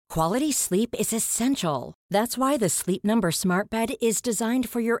Quality sleep is essential. That's why the Sleep Number Smart Bed is designed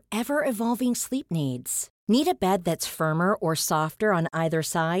for your ever-evolving sleep needs. Need a bed that's firmer or softer on either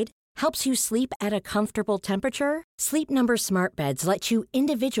side? Helps you sleep at a comfortable temperature? Sleep Number Smart Beds let you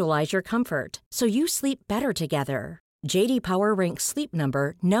individualize your comfort, so you sleep better together. J.D. Power ranks Sleep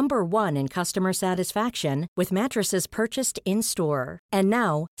Number number 1 in customer satisfaction with mattresses purchased in-store. And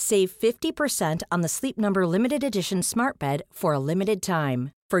now, save 50% on the Sleep Number Limited Edition Smart Bed for a limited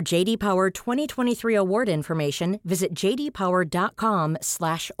time. For J.D. Power 2023 award information, visit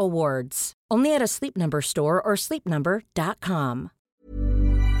jdpower.com/awards. Only at a Sleep Number store or sleepnumber.com.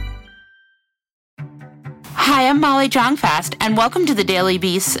 Hi, I'm Molly Jong-Fast, and welcome to the Daily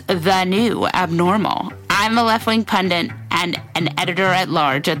Beast's The New Abnormal. I'm a left-wing pundit and an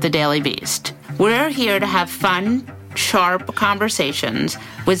editor-at-large at the Daily Beast. We're here to have fun, sharp conversations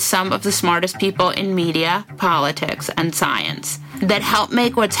with some of the smartest people in media, politics, and science that help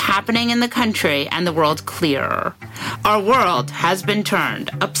make what's happening in the country and the world clearer. Our world has been turned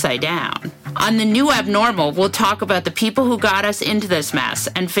upside down. On The New Abnormal, we'll talk about the people who got us into this mess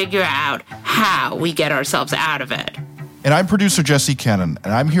and figure out how we get ourselves out of it. And I'm producer Jesse Cannon,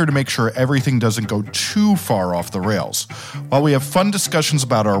 and I'm here to make sure everything doesn't go too far off the rails, while we have fun discussions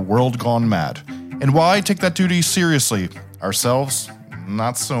about our world gone mad. And while I take that duty seriously, ourselves,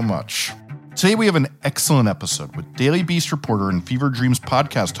 not so much. Today we have an excellent episode with Daily Beast reporter and Fever Dreams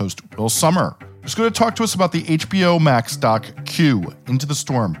podcast host Will Sommer, who's going to talk to us about the HBO Max doc Q, Into the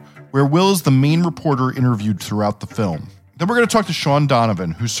Storm, where Will is the main reporter interviewed throughout the film. Then we're going to talk to Sean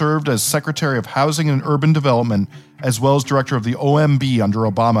Donovan, who served as Secretary of Housing and Urban Development, as well as Director of the OMB under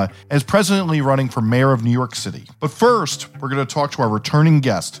Obama, and is presently running for Mayor of New York City. But first, we're going to talk to our returning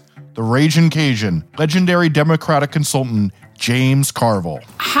guest, the Ragin' Cajun, legendary Democratic consultant, James Carville.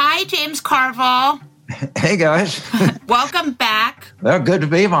 Hi, James Carville. Hey, guys. Welcome back. Well, good to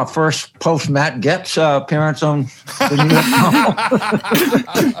be my first post-Matt Getz appearance on the New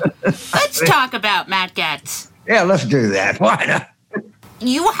Let's talk about Matt Getz. Yeah, let's do that. Why not?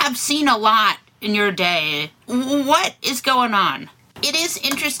 You have seen a lot in your day. What is going on? It is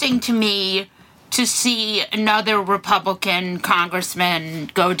interesting to me to see another Republican congressman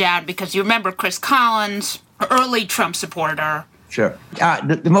go down because you remember Chris Collins, early Trump supporter. Sure.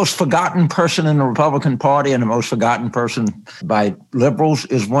 The most forgotten person in the Republican Party and the most forgotten person by liberals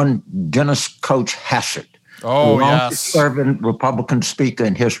is one Dennis Coach Hassett. Oh, the longest yes. serving Republican speaker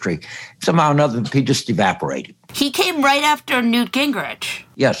in history. Somehow or another, he just evaporated. He came right after Newt Gingrich.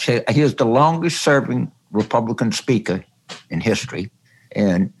 Yes, he is the longest serving Republican speaker in history.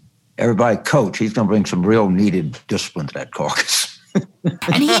 And everybody, Coach, he's going to bring some real needed discipline to that caucus.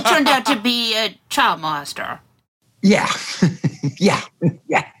 And he turned out to be a child molester. Yeah, yeah.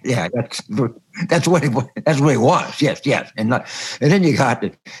 That's what it was. Yes. And then you got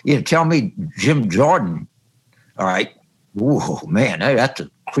to tell me Jim Jordan. All right. Ooh, man, that's a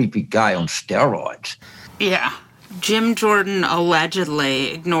creepy guy on steroids. Yeah. Jim Jordan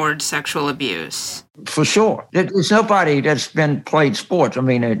allegedly ignored sexual abuse. For sure. There's nobody that's been played sports. I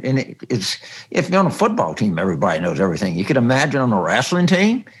mean, it's if you're on a football team, everybody knows everything. You could imagine on a wrestling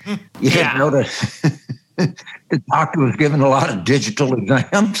team, you didn't know that the doctor was giving a lot of digital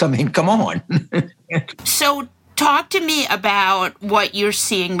exams. I mean, come on. So talk to me about what you're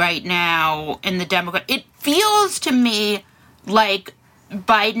seeing right now in the Democrat. It feels to me like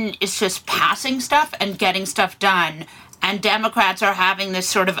Biden is just passing stuff and getting stuff done, and Democrats are having this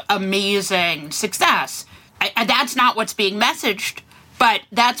sort of amazing success. That's not what's being messaged, but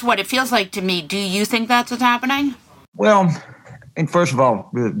that's what it feels like to me. Do you think that's what's happening? Well, and first of all,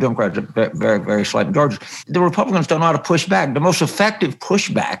 the Democrats are very, very slight majorities. The Republicans don't know how to push back. The most effective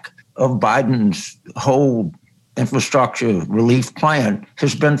pushback of Biden's whole infrastructure relief plan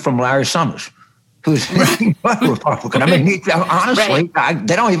has been from Larry Summers, who's a Republican. I mean, honestly, right.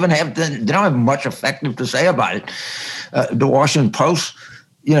 They don't have much effective to say about it. The Washington Post,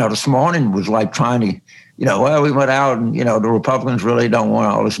 this morning was like trying to, we went out and, the Republicans really don't want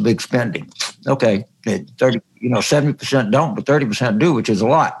all this big spending. Okay, 70% don't, but 30% do, which is a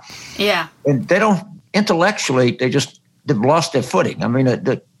lot. Yeah. And they don't, intellectually, they've lost their footing. I mean,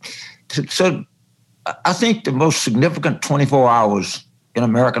 so I think the most significant 24 hours in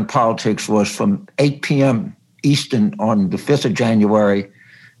American politics was from 8 p.m. Eastern on the 5th of January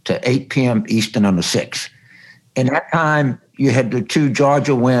to 8 p.m. Eastern on the 6th. In that time, you had the 2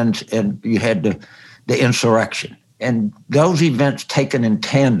 Georgia wins and you had the insurrection. And those events taken in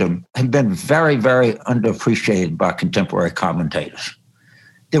tandem have been very, very underappreciated by contemporary commentators.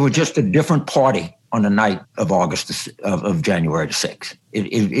 They were just a different party on the night of January the 6th.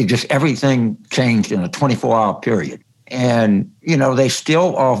 It just, everything changed in a 24-hour period. And, they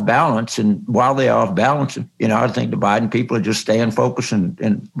still off balance. And while they're off balance, I think the Biden people are just staying focused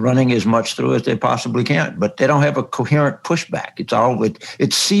and running as much through as they possibly can. But they don't have a coherent pushback. It's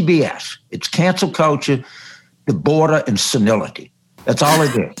CBS. It's cancel culture, the border, and senility. That's all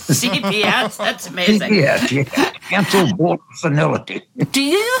it is. CBS? That's amazing. CBS, yeah. Cancel border senility. Do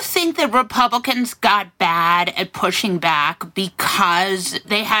you think that Republicans got bad at pushing back because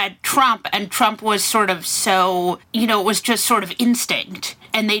they had Trump, and Trump was sort of so, it was just sort of instinct,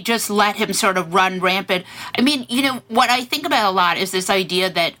 and they just let him sort of run rampant? I mean, what I think about a lot is this idea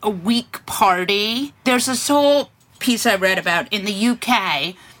that a weak party, there's this whole piece I read about in the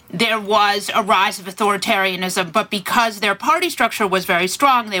UK. There was a rise of authoritarianism, but because their party structure was very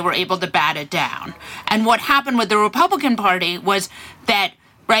strong, they were able to bat it down. And what happened with the Republican Party was that,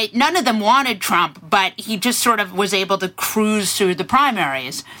 right, none of them wanted Trump, but he just sort of was able to cruise through the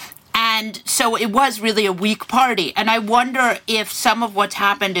primaries. And so it was really a weak party. And I wonder if some of what's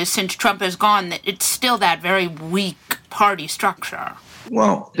happened is since Trump is gone, that it's still that very weak party structure.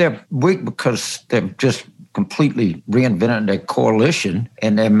 Well, they're weak because they've just completely reinvented their coalition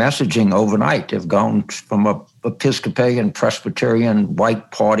and their messaging overnight. They've gone from a Episcopalian, Presbyterian,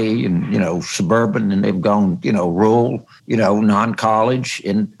 white party and, suburban, and they've gone, rural, non-college,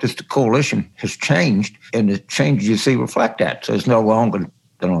 and just the coalition has changed, and the changes you see reflect that. So they no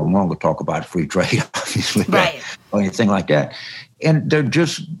longer talk about free trade, obviously, right, or anything like that. And they're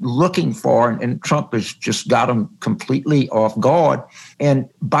just looking for, and Trump has just got them completely off guard. And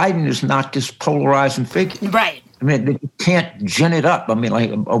Biden is not this polarizing figure. Right. I mean, they can't gin it up. I mean,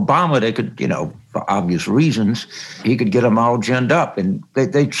 like Obama, they could, for obvious reasons, he could get them all ginned up. And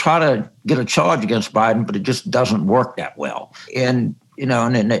they try to get a charge against Biden, but it just doesn't work that well. And,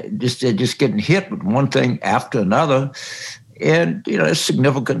 and then they're just getting hit with one thing after another. And, a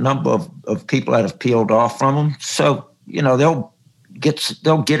significant number of people that have peeled off from them. So, they'll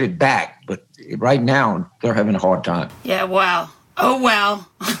get it back, but right now they're having a hard time. Yeah, well. Oh, well.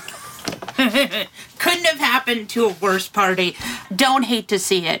 Couldn't have happened to a worse party. Don't hate to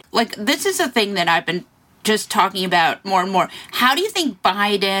see it. Like, this is a thing that I've been just talking about more and more. How do you think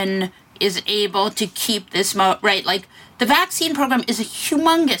Biden is able to keep this, right? Like, the vaccine program is a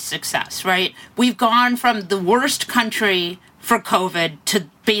humongous success, right? We've gone from the worst country for COVID to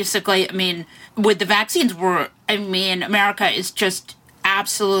basically, with the vaccines, America is just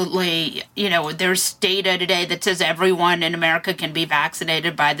absolutely, there's data today that says everyone in America can be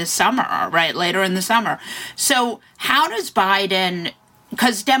vaccinated by the summer, right? Later in the summer. So how does Biden,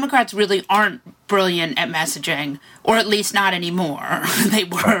 because Democrats really aren't brilliant at messaging, or at least not anymore. They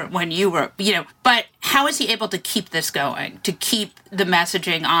were when you were, but how is he able to keep this going, to keep the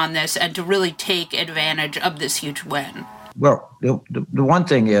messaging on this and to really take advantage of this huge win? Well, the one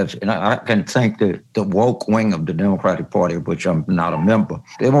thing is, and I can thank the woke wing of the Democratic Party, of which I'm not a member.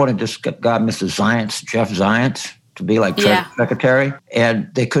 They wanted this guy, Mr. Zients, Jeff Zients, to be like secretary, and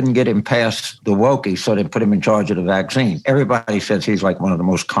they couldn't get him past the wokie, so they put him in charge of the vaccine. Everybody says he's like one of the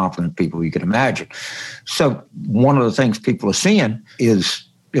most confident people you can imagine. So one of the things people are seeing is,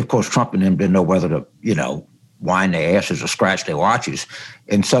 of course, Trump and them didn't know whether to, whine their asses or scratch their watches.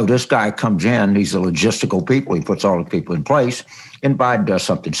 And so this guy comes in, he's a logistical people, he puts all the people in place, and Biden does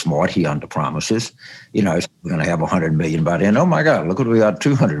something smart, he underpromises. He's going to have 100 million by then. Oh my God, look what we got,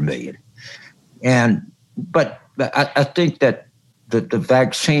 200 million. But I think that the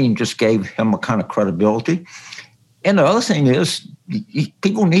vaccine just gave him a kind of credibility. And the other thing is,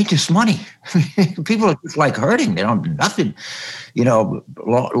 people need this money. People are just like hurting. They don't have nothing.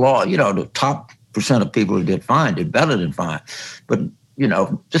 The top percent of people who did fine did better than fine. But,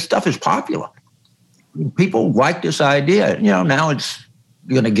 this stuff is popular. People like this idea. Now it's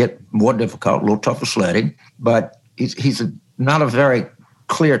going to get more difficult, a little tougher sledding, but he's not a very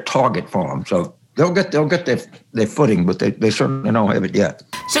clear target for them. So they'll get their footing, but they certainly don't have it yet.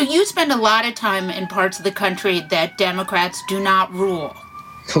 So you spend a lot of time in parts of the country that Democrats do not rule.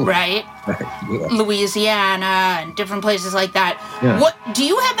 Right? Yeah. Louisiana and different places like that. Yeah. What do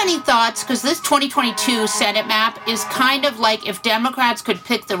you have any thoughts? Because this 2022 Senate map is kind of like if Democrats could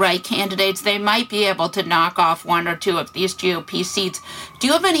pick the right candidates, they might be able to knock off one or two of these GOP seats. Do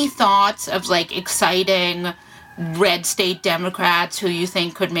you have any thoughts of like exciting red state Democrats who you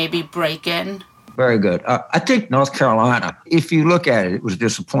think could maybe break in? Very good. I think North Carolina, if you look at it, it was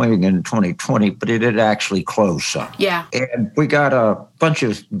disappointing in 2020, but it did actually close some. Yeah. And we got a bunch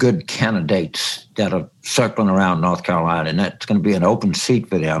of good candidates that are circling around North Carolina, and that's going to be an open seat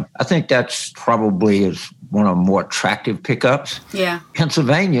for them. I think that's probably is one of the more attractive pickups. Yeah.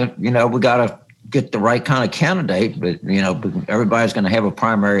 Pennsylvania, we got to get the right kind of candidate, but, everybody's going to have a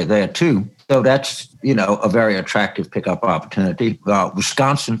primary there too. So that's, a very attractive pickup opportunity.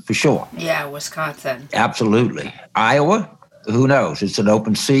 Wisconsin, for sure. Yeah, Wisconsin. Absolutely. Iowa, who knows? It's an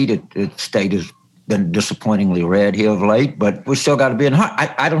open seat. The state has been disappointingly red here of late, but we still got to be in hunt.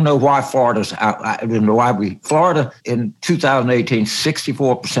 I don't know why Florida's out. I don't know why Florida in 2018,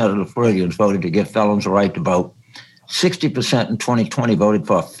 64% of the Floridians voted to give felons the right to vote. 60% in 2020 voted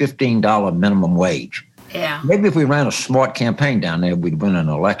for a $15 minimum wage. Yeah. Maybe if we ran a smart campaign down there, we'd win an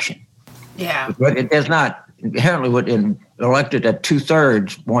election. Yeah. But it does not. Inherently, when elected at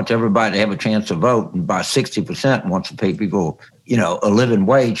 2/3 wants everybody to have a chance to vote, and by 60% wants to pay people, a living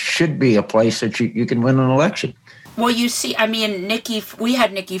wage, should be a place that you can win an election. Well, you see, we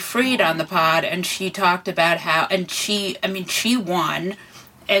had Nikki Fried on the pod, and she talked about how, and she won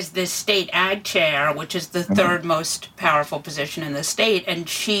as the state ag chair, which is the third most powerful position in the state, and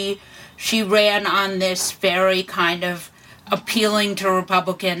she ran on this very kind of appealing to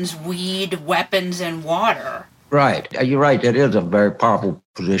Republicans, weed, weapons, and water. Right. You're right. It is a very powerful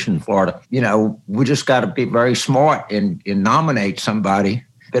position in Florida. We just got to be very smart and nominate somebody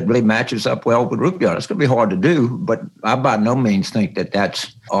that really matches up well with Rubio. It's going to be hard to do, but I by no means think that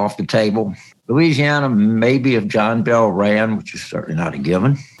that's off the table. Louisiana, maybe if John Bell ran, which is certainly not a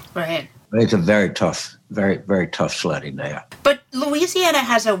given. Right. But it's a very tough, very, very tough sledding there. But Louisiana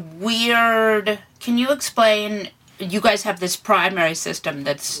has a weird, can you explain, you guys have this primary system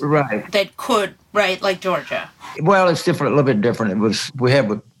that's right. That could, right, like Georgia. Well, it's different, a little bit different. We have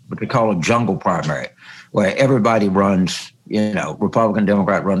what they call a jungle primary, where everybody runs, Republican,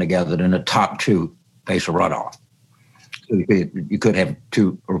 Democrat run together, then the top two face a runoff. So you could have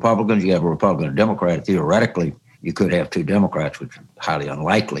two Republicans, you have a Republican and a Democrat. Theoretically, you could have two Democrats, which is highly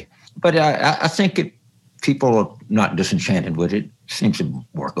unlikely. But I think people are not disenchanted with it. It seems to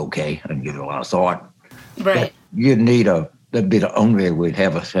work okay. I didn't give it a lot of thought. Right. But you need that'd be the only way we'd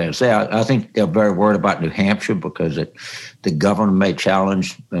have a say. I think they're very worried about New Hampshire because the governor may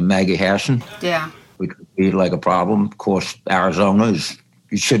challenge Maggie Hassan. Yeah. Which would be like a problem. Of course, Arizona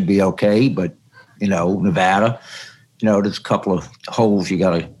it should be okay, but, Nevada, there's a couple of holes you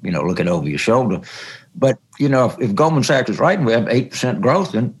got to, look it over your shoulder. But, if Goldman Sachs is right and we have 8%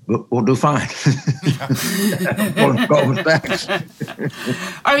 growth, then we'll do fine. Goldman Sachs.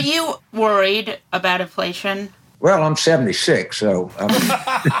 Are you worried about inflation? Well, I'm 76, so I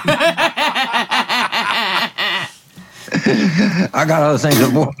got other things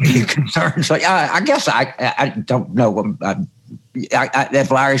that more be concerned. So I guess I don't know. If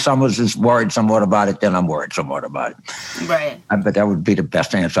Larry Summers is worried somewhat about it, then I'm worried somewhat about it. Right. But that would be the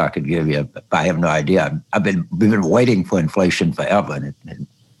best answer I could give you. I have no idea. We've been waiting for inflation forever, and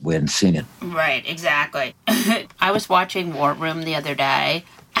we hadn't seen it. Right, exactly. I was watching War Room the other day.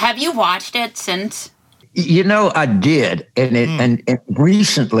 Have you watched it since? I did, and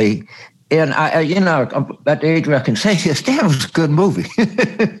recently. And at the age where I can say this, damn, it was a good movie.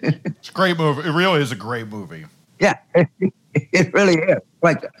 It's a great movie. It really is a great movie. Yeah, it really is.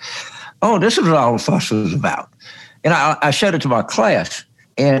 Like, this is what all the fuss was about. And I showed it to my class.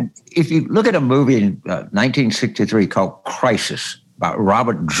 And if you look at a movie in 1963 called Crisis by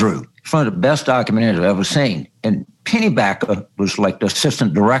Robert Drew, it's one of the best documentaries I've ever seen. And Pennybacker was like the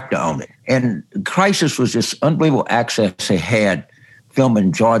assistant director on it. And Crisis was this unbelievable access they had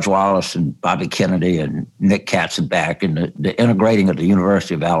filming George Wallace and Bobby Kennedy and Nick Katzenbach and the integrating of the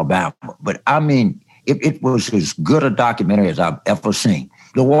University of Alabama. But I mean, it was as good a documentary as I've ever seen.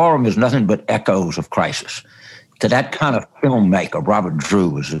 The War Room is nothing but echoes of Crisis. To that kind of filmmaker, Robert Drew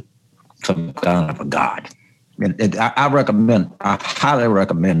was some kind of a god. And I highly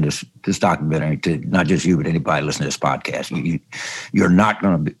recommend this documentary to not just you, but anybody listening to this podcast. You're not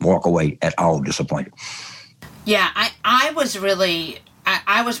going to walk away at all disappointed. Yeah, I was really,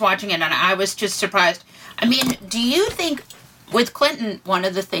 I was watching it and I was just surprised. I mean, do you think with Clinton, one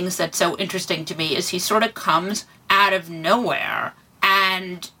of the things that's so interesting to me is he sort of comes out of nowhere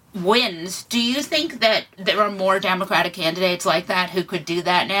and wins. Do you think that there are more Democratic candidates like that who could do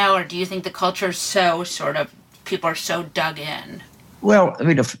that now? Or do you think the culture is so sort of, people are so dug in? Well, I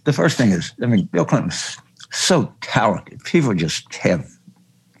mean, the first thing is, Bill Clinton's so talented. People just have,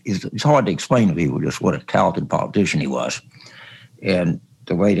 it's hard to explain to people just what a talented politician he was, and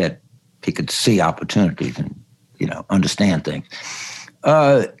the way that he could see opportunities and understand things.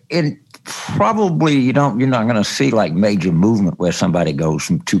 And probably you're not going to see like major movement where somebody goes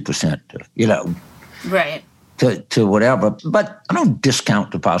from 2% to right to whatever. But I don't discount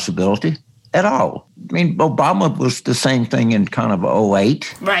the possibility at all. I mean, Obama was the same thing in kind of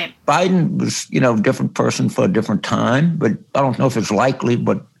 2008. Right. Biden was, different person for a different time, but I don't know if it's likely,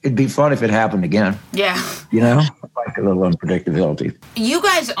 but it'd be fun if it happened again. Yeah. I like a little unpredictability. You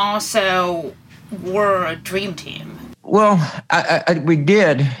guys also were a dream team. Well, we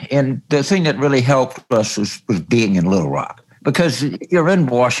did, and the thing that really helped us was being in Little Rock. Because you're in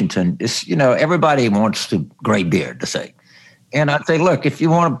Washington, everybody wants the gray beard to say. And I'd say, look, if you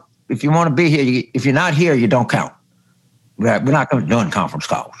want to be here, if you're not here, you don't count. Right? We're not going to be doing conference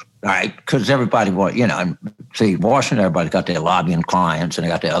calls, right? Because everybody wants, see, Washington, everybody's got their lobbying clients and they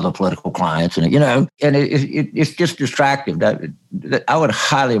got their other political clients, and and it's just distractive. I would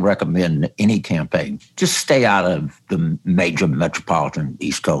highly recommend any campaign just stay out of the major metropolitan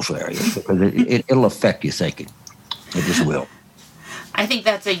East Coast areas because it'll affect your thinking. It just will. I think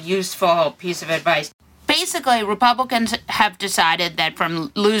that's a useful piece of advice. Basically, Republicans have decided that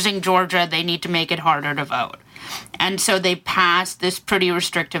from losing Georgia, they need to make it harder to vote. And so they passed this pretty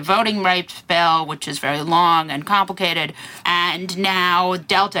restrictive voting rights bill, which is very long and complicated. And now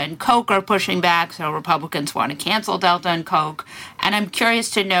Delta and Coke are pushing back, so Republicans want to cancel Delta and Coke. And I'm curious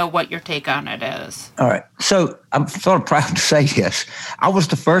to know what your take on it is. All right. So I'm sort of proud to say this. I was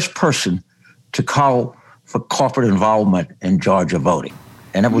the first person to call for corporate involvement in Georgia voting.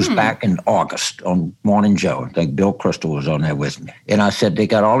 And it was back in August on Morning Joe. I think Bill Kristol was on there with me. And I said, they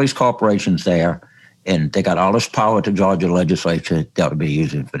got all these corporations there, and they got all this power at the Georgia legislature that would be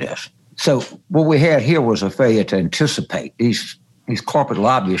using for this. So what we had here was a failure to anticipate. These corporate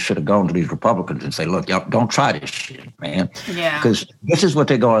lobbyists should have gone to these Republicans and say, look, y'all don't try this shit, man. Yeah. Because this is what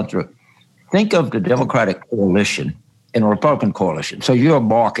they're going through. Think of the Democratic coalition and the Republican coalition. So you're a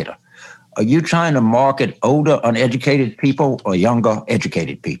marketer. Are you trying to market older, uneducated people or younger,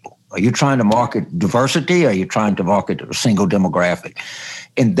 educated people? Are you trying to market diversity or are you trying to market a single demographic?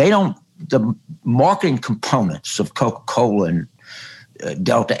 And the marketing components of Coca-Cola and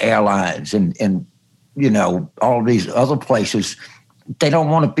Delta Airlines and all these other places, they don't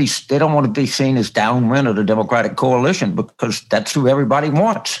want to be seen as downwind of the Democratic coalition because that's who everybody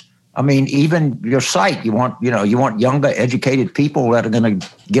wants. I mean, even your site, you want younger, educated people that are going to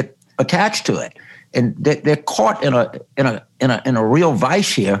get attached to it, and they're caught in a real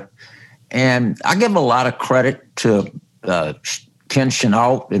vice here. And I give a lot of credit to Ken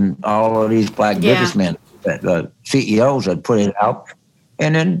Chenault and all of these black businessmen, CEOs that put it out.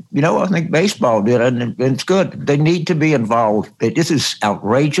 And then I think baseball did it, and it's good. They need to be involved. This is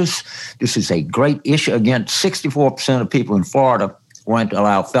outrageous. This is a great issue. Again, 64% of people in Florida won't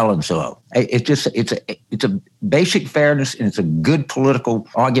allow felons to vote. It's a basic fairness, and it's a good political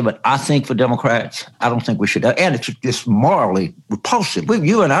argument, I think, for Democrats. I don't think we should. And it's just morally repulsive.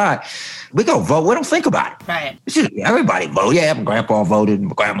 You and I, we go vote. We don't think about it. Right. It's just, everybody vote. Yeah, my grandpa voted,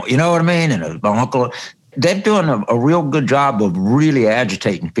 my grandma, you know what I mean? And my uncle. They're doing a real good job of really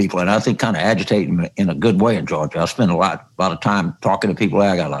agitating people, and I think kind of agitating them in a good way in Georgia. I spend a lot of time talking to people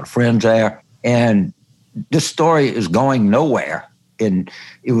there. I got a lot of friends there. And this story is going nowhere. And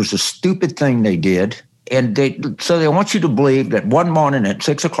it was a stupid thing they did. And so they want you to believe that one morning at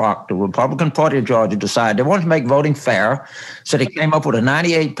 6 o'clock, the Republican Party of Georgia decided they wanted to make voting fair. So they came up with a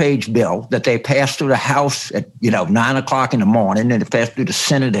 98-page bill that they passed through the House at 9 o'clock in the morning, and it passed through the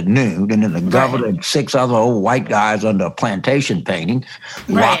Senate at noon, and then the governor and 6 other old white guys under a plantation painting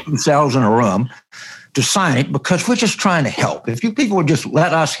locked themselves in a room to sign it because we're just trying to help. If you people would just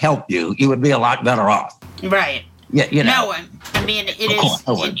let us help you, you would be a lot better off. Right. Yeah, No, I mean,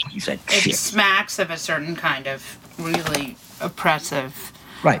 it smacks of a certain kind of really oppressive.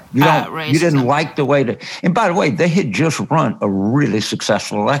 Right. You didn't like the way and by the way, they had just run a really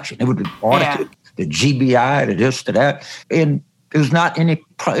successful election. It was the GBI, to this, to that. And there was not any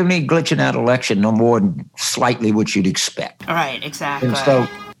glitch in that election, no more than slightly what you'd expect. Right, exactly. And so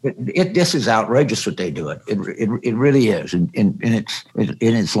this is outrageous what they do. It really is. And in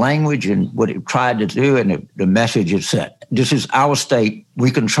its language and what it tried to do and the message it sent. This is our state. We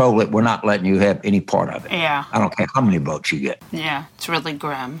control it. We're not letting you have any part of it. Yeah. I don't care how many votes you get. Yeah, it's really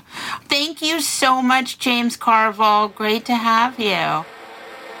grim. Thank you so much, James Carville. Great to have you.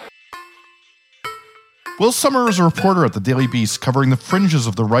 Will Sommer is a reporter at the Daily Beast covering the fringes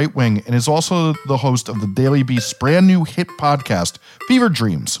of the right wing and is also the host of the Daily Beast's brand new hit podcast, Fever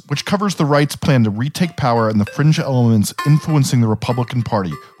Dreams, which covers the right's plan to retake power and the fringe elements influencing the Republican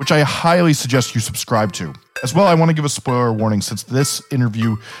Party, which I highly suggest you subscribe to. As well, I want to give a spoiler warning since this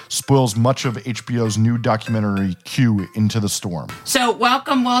interview spoils much of HBO's new documentary, Q, Into the Storm. So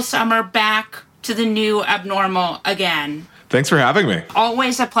welcome, Will Sommer, back to the new Abnormal again. Thanks for having me.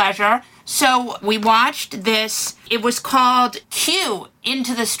 Always a pleasure. So we watched this. It was called Q,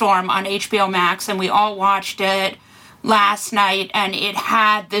 Into the Storm on HBO Max, and we all watched it last night, and it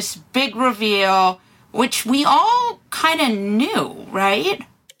had this big reveal, which we all kind of knew, right?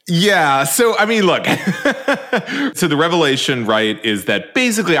 Yeah. So, I mean, look, so the revelation, right, is that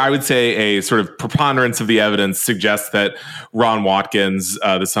basically I would say a sort of preponderance of the evidence suggests that Ron Watkins,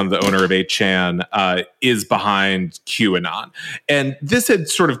 the son of the owner of 8chan, is behind QAnon. And this had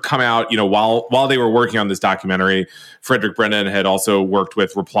sort of come out, while they were working on this documentary. Frederick Brennan had also worked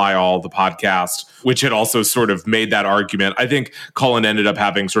with Reply All, the podcast, which had also sort of made that argument. I think Cullen ended up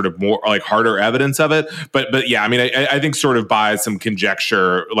having sort of more like harder evidence of it. But yeah, I mean, I think sort of by some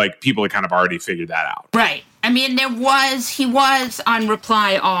conjecture, like people had kind of already figured that out. Right. I mean, he was on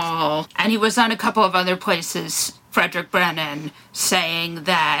Reply All, and he was on a couple of other places, Frederick Brennan, saying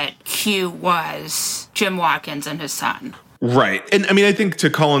that Q was Jim Watkins and his son. Right. And I mean, I think to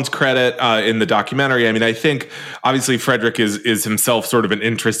Cullen's credit in the documentary, I mean, I think obviously Frederick is himself sort of an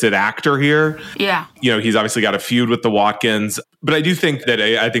interested actor here. Yeah. He's obviously got a feud with the Watkins. But I do think that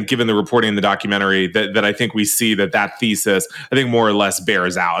I think given the reporting in the documentary that I think we see that thesis, I think more or less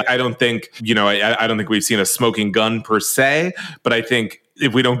bears out. I don't think, I don't think we've seen a smoking gun per se, but I think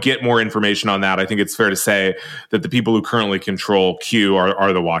if we don't get more information on that, I think it's fair to say that the people who currently control Q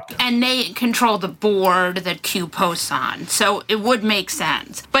are the Watkins. And they control the board that Q posts on. So it would make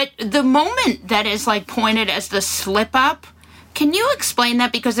sense. But the moment that is like pointed as the slip up, can you explain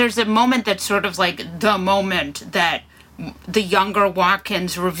that? Because there's a moment that's sort of like the moment that the younger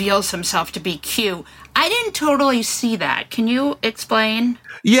Watkins reveals himself to be Q. I didn't totally see that. Can you explain?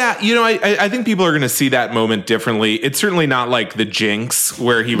 Yeah, I think people are going to see that moment differently. It's certainly not like the Jinx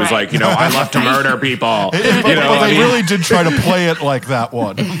where he was like, I love to murder people. But they really did try to play it like that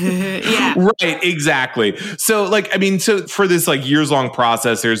one. Yeah. Right, exactly. So so for this like years long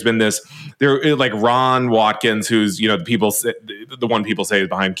process, there's been this, like Ron Watkins, who's, the one people say is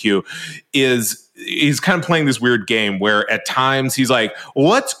behind Q, he's kind of playing this weird game where at times he's like,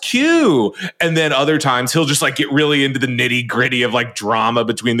 what's Q? And then other times he'll just like get really into the nitty gritty of like drama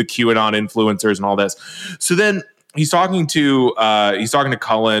between the QAnon influencers and all this. So then he's talking to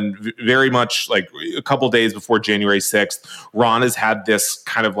Cullen very much like a couple days before January 6th. Ron has had this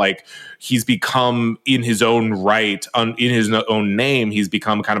kind of like, he's become in his own right, in his own name, he's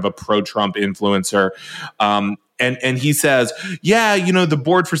become kind of a pro-Trump influencer. And he says, the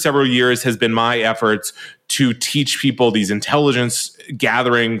board for several years has been my efforts to teach people these intelligence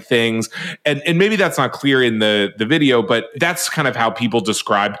gathering things. And maybe that's not clear in the video, but that's kind of how people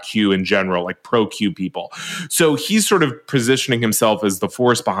describe Q in general, like pro-Q people. So he's sort of positioning himself as the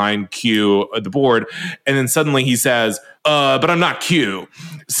force behind Q, the board. And then suddenly he says, but I'm not Q.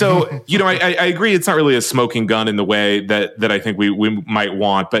 So, I agree. It's not really a smoking gun in the way that I think we might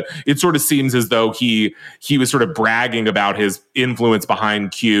want, but it sort of seems as though he was sort of bragging about his influence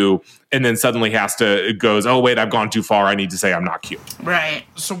behind Q, and then suddenly goes, oh, wait, I've gone too far. I need to say I'm not Q. Right.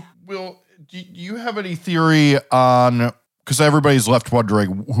 So, Will, do you have any theory on, because everybody's left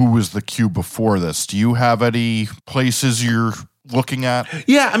wondering who was the Q before this. Do you have any places you're looking at?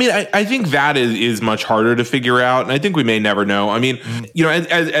 Yeah, I mean, I think that is much harder to figure out, and I think we may never know. I mean,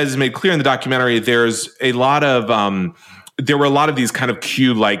 as made clear in the documentary, there's a lot of there were a lot of these kind of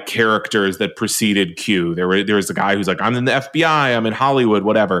Q-like characters that preceded Q. There was a guy who's like, I'm in the FBI, I'm in Hollywood,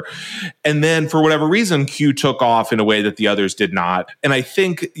 whatever. And then for whatever reason, Q took off in a way that the others did not. And I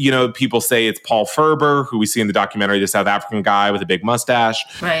think, people say it's Paul Ferber, who we see in the documentary, the South African guy with a big mustache.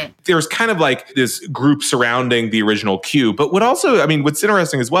 Right. There's kind of like this group surrounding the original Q. But what's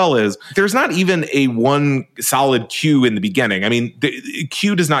interesting as well is there's not even a one solid Q in the beginning. I mean,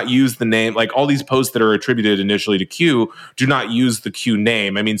 Q does not use the name, like all these posts that are attributed initially to Q do not use the Q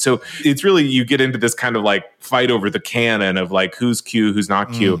name. I mean, so it's really, you get into this kind of like fight over the canon of like who's Q, who's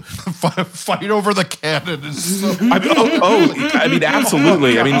not Q. Fight over the canon is so I mean,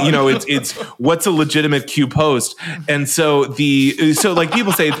 absolutely. I mean, it's what's a legitimate Q post, and so like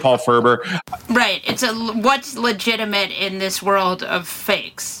people say it's Paul Ferber, right? It's what's legitimate in this world of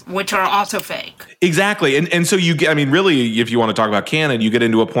fakes, which are also fake. Exactly, and so you get. I mean, really, if you want to talk about canon, you get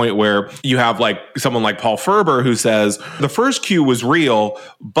into a point where you have like someone like Paul Ferber who says the first Q was real,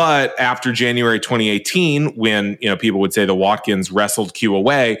 but after January 2018, when people would say the Watkins wrestled Q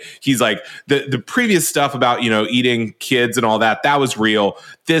away, he's like the previous stuff about eating kids and all that was real.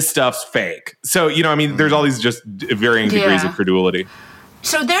 This stuff's fake. So I mean, there's all these just varying degrees of credulity.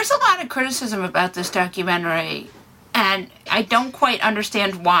 So there's a lot of criticism about this documentary, and I don't quite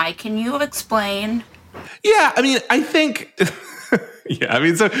understand why. Can you explain? Yeah, I mean, I think. Yeah, I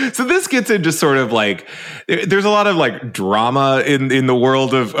mean, so this gets into sort of like, there's a lot of like drama in the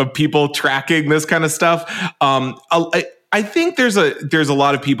world of people tracking this kind of stuff. I think there's a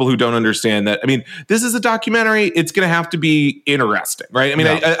lot of people who don't understand that. I mean, this is a documentary. It's going to have to be interesting, right? I mean,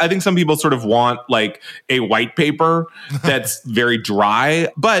 I think some people sort of want like a white paper that's very dry,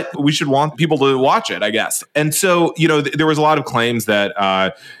 but we should want people to watch it, I guess. And so, there was a lot of claims that,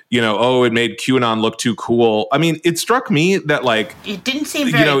 it made QAnon look too cool. I mean, it struck me that like it didn't seem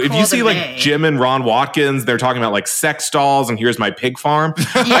very cool if you see to like me. Jim and Ron Watkins, they're talking about like sex dolls and here's my pig farm.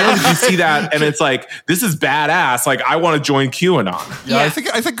 I don't think you see that and it's like, this is badass. Like I want to join QAnon. Yeah, I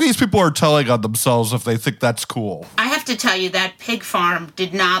think these people are telling on themselves if they think that's cool. I have to tell you that pig farm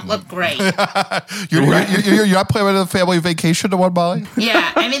did not look great. You're not planning a family vacation to one, Molly?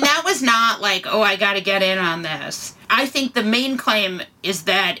 Yeah, I mean, that was not like, oh, I got to get in on this. I think the main claim is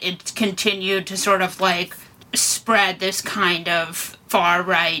that it continued to sort of like spread this kind of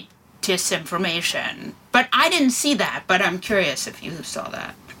far-right disinformation. But I didn't see that, but I'm curious if you saw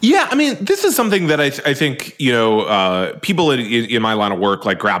that. Yeah, I mean, this is something that I think, people in my line of work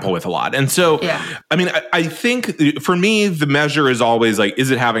like grapple with a lot. And so, I mean, I think for me, the measure is always like, is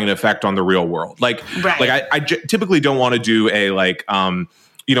it having an effect on the real world? Like, I typically don't want to do a like,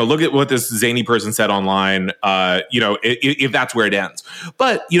 look at what this zany person said online, if that's where it ends.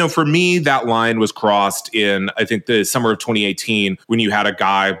 But, for me, that line was crossed in, I think, the summer of 2018 when you had a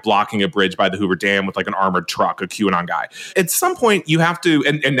guy blocking a bridge by the Hoover Dam with like an armored truck, a QAnon guy. At some point, you have to,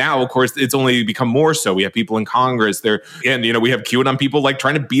 and now, of course, it's only become more so. We have people in Congress there, and, we have QAnon people like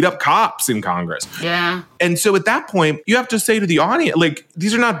trying to beat up cops in Congress. Yeah. And so at that point, you have to say to the audience, like,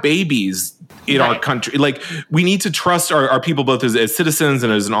 these are not babies in our country. Like, we need to trust our people both as citizens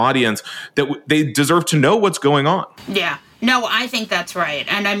and as an audience that they deserve to know what's going on. Yeah. No, I think that's right.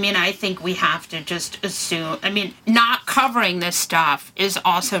 And I mean, I think we have to just assume, not covering this stuff is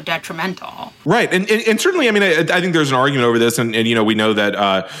also detrimental. Right. And certainly, I mean, I think there's an argument over this. And we know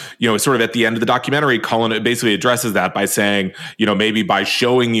that, sort of at the end of the documentary, Cullen basically addresses that by saying, maybe by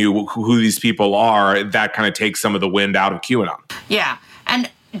showing you who these people are, that kind of takes some of the wind out of QAnon. Yeah. And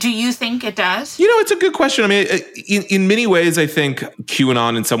do you think it does? It's a good question. I mean, in many ways, I think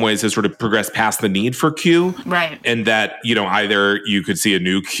QAnon in some ways has sort of progressed past the need for Q. Right. And that, either you could see a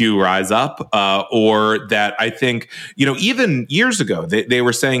new Q rise up or that I think, even years ago, they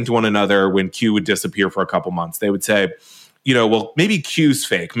were saying to one another when Q would disappear for a couple months, they would say, well, maybe Q's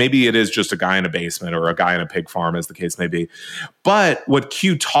fake. Maybe it is just a guy in a basement or a guy in a pig farm, as the case may be. But what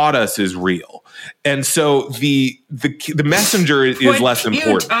Q taught us is real. And so the messenger is less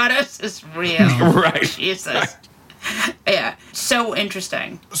important. What Q taught us is real. Right. Jesus. Right. Yeah. So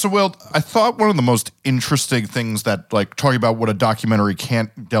interesting. So, Will, I thought one of the most interesting things that, like, talking about what a documentary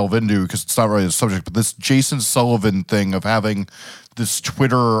can't delve into, because it's not really the subject, but this Jason Sullivan thing of having this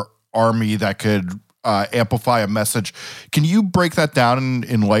Twitter army that could amplify a message. Can you break that down and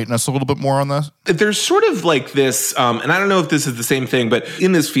enlighten us a little bit more on this? There's sort of like this, and I don't know if this is the same thing, but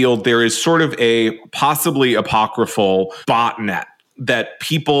in this field, there is sort of a possibly apocryphal botnet that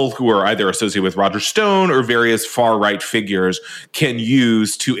people who are either associated with Roger Stone or various far-right figures can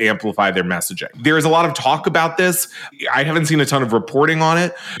use to amplify their messaging. There is a lot of talk about this. I haven't seen a ton of reporting on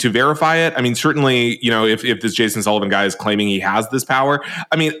it to verify it. I mean, certainly, if this Jason Sullivan guy is claiming he has this power,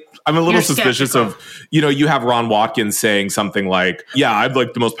 I mean, I'm a little suspicious of, you have Ron Watkins saying something like, yeah, I've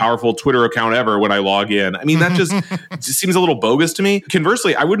like the most powerful Twitter account ever when I log in. I mean, that just seems a little bogus to me.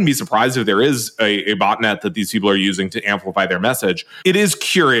 Conversely, I wouldn't be surprised if there is a botnet that these people are using to amplify their message. It is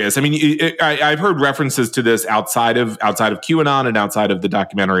curious. I mean, I've heard references to this outside of QAnon and outside of the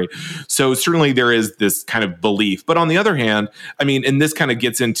documentary. So certainly there is this kind of belief. But on the other hand, I mean, and this kind of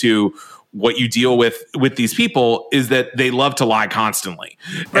gets into what you deal with these people is that they love to lie constantly.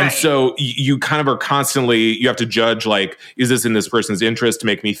 Right. And so you kind of are constantly, you have to judge, like, is this in this person's interest to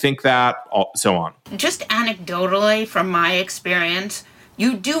make me think that, so on. Just anecdotally, from my experience,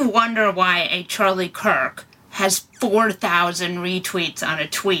 you do wonder why a Charlie Kirk has 4,000 retweets on a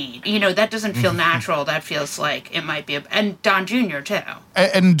tweet. That doesn't feel natural. That feels like it might be, and Don Jr. too.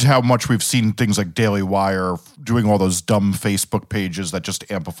 And how much we've seen things like Daily Wire doing all those dumb Facebook pages that just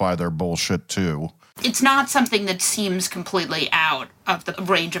amplify their bullshit too. It's not something that seems completely out of the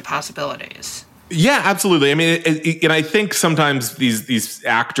range of possibilities. Yeah, absolutely. I mean, and I think sometimes these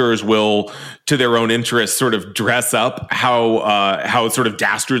actors will, to their own interests, sort of dress up how sort of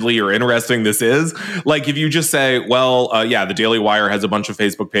dastardly or interesting this is. Like if you just say, well, the Daily Wire has a bunch of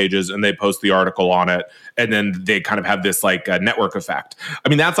Facebook pages and they post the article on it, and then they kind of have this like network effect. I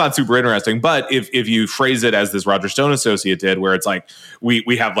mean, that's not super interesting. But if you phrase it as this Roger Stone associate did, where it's like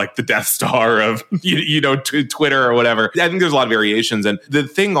we have like the Death Star of Twitter or whatever, I think there's a lot of variations. And the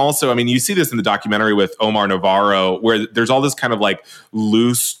thing also, I mean, you see this in the documentary documentary with Omar Navarro, where there's all this kind of like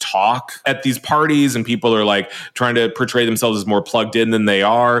loose talk at these parties, and people are like trying to portray themselves as more plugged in than they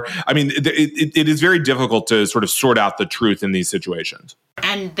are. I mean, it is very difficult to sort of sort out the truth in these situations.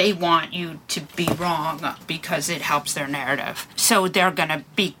 And they want you to be wrong because it helps their narrative. So they're going to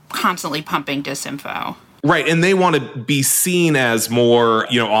be constantly pumping disinfo. Right. And they want to be seen as more,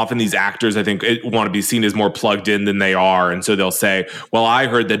 often these actors, I think, want to be seen as more plugged in than they are. And so they'll say, well, I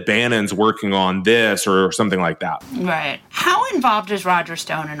heard that Bannon's working on this or something like that. Right. How involved is Roger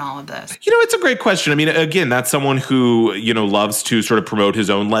Stone in all of this? It's a great question. I mean, again, that's someone who, loves to sort of promote his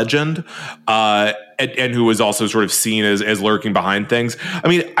own legend. And who was also sort of seen as lurking behind things. I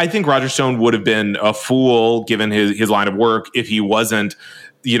mean, I think Roger Stone would have been a fool, given his line of work, if he wasn't,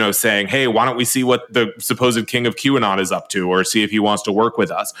 saying, hey, why don't we see what the supposed king of QAnon is up to, or see if he wants to work with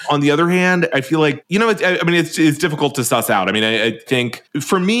us. On the other hand, I feel like, it's difficult to suss out. I mean, I think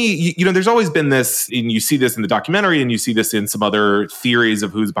for me, there's always been this, and you see this in the documentary, and you see this in some other theories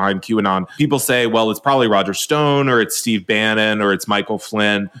of who's behind QAnon. People say, well, it's probably Roger Stone, or it's Steve Bannon, or it's Michael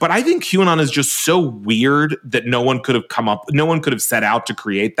Flynn. But I think QAnon is just so weird that no one could have set out to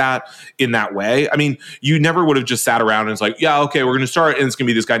create that in that way. I mean, you never would have just sat around and it's like, yeah, okay, we're going to start, and it's going to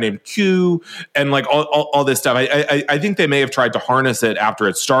be this guy named Q, and like all this stuff. I think they may have tried to harness it after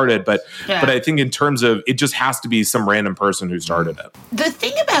it started, but I think in terms of it, just has to be some random person who started it. The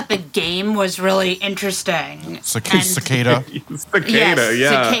thing about the game was really interesting. Cicada.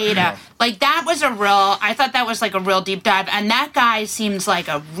 Cicada. Like that was I thought that was like a real deep dive, and that guy seems like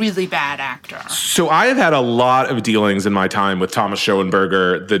a really bad actor. So I have had a lot of dealings in my time with Thomas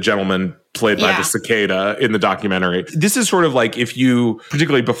Schoenberger, the gentleman played by the cicada in the documentary. This is sort of like if you,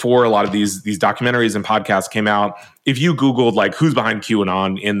 particularly before a lot of these documentaries and podcasts came out, if you Googled like who's behind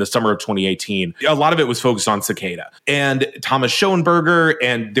QAnon in the summer of 2018, a lot of it was focused on Cicada and Thomas Schoenberger,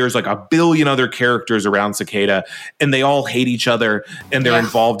 and there's like a billion other characters around Cicada, and they all hate each other, and they're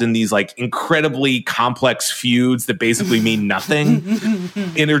involved in these like incredibly complex feuds that basically mean nothing,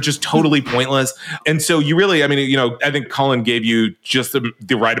 and they're just totally pointless. And so you really, I think Cullen gave you just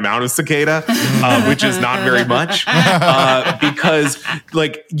the right amount of Cicada, which is not very much, because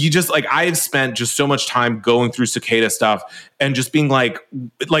like you just like I have spent just so much time going through Cicada stuff and just being like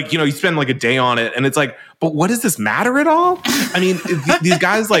you spend like a day on it, and it's like, but what does this matter at all? I mean, these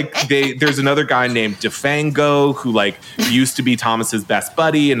guys, like there's another guy named DeFango who like used to be Thomas's best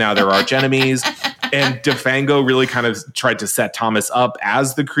buddy, and now they're arch enemies. And DeFango really kind of tried to set Thomas up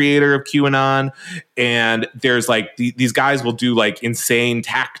as the creator of QAnon. And there's like these guys will do like insane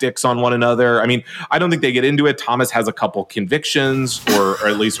tactics on one another. I mean, I don't think they get into it. Thomas has a couple convictions or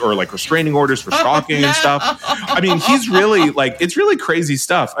at least like restraining orders for stalking and stuff. I mean, he's really like, it's really crazy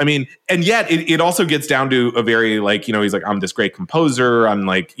stuff. I mean, and yet it also gets down to a very like, he's like, I'm this great composer. I'm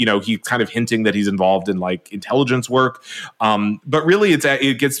like, he's kind of hinting that he's involved in like intelligence work. But really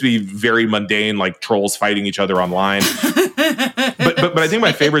it gets to be very mundane, like trolls fighting each other online. But I think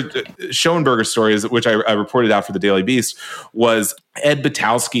my favorite Schoenberger story is, which I reported out for the Daily Beast, was Ed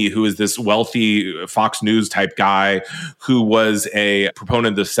Batowski, who is this wealthy Fox News type guy who was a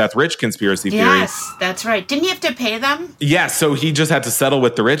proponent of the Seth Rich conspiracy theory. Yes, that's right. Didn't he have to pay them? Yeah, so he just had to settle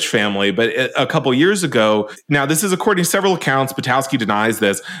with the Rich family. But a couple years ago, now this is according to several accounts, Batowski denies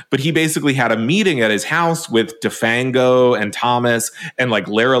this, but he basically had a meeting at his house with DeFango and Thomas and like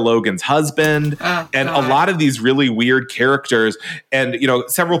Lara Logan's husband and a lot of these really weird characters. And,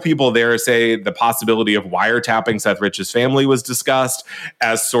 several people there say the possibility of wiretapping Seth Rich's family was discussed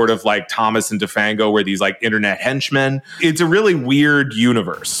as sort of like Thomas and DeFango were these like internet henchmen. It's a really weird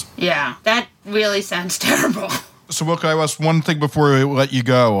universe. Yeah, that really sounds terrible. So, Wilco, I ask one thing before we let you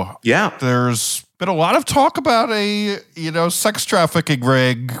go. Yeah. There's been a lot of talk about a, sex trafficking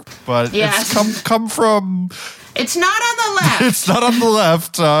ring, but it's come from... It's not on the left. It's not on the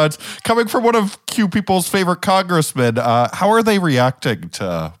left. It's coming from one of Q people's favorite congressmen. How are they reacting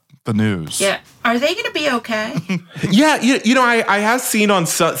to the news? Yeah. Are they going to be okay? Yeah. I have seen on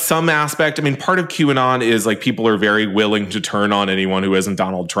some aspect. I mean, part of QAnon is like people are very willing to turn on anyone who isn't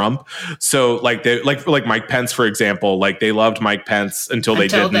Donald Trump. So like they like Mike Pence, for example, like they loved Mike Pence until they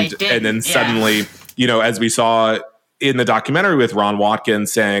didn't. And then suddenly, as we saw in the documentary with Ron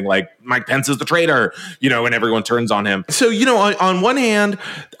Watkins saying like Mike Pence is the traitor, and everyone turns on him. So, on one hand,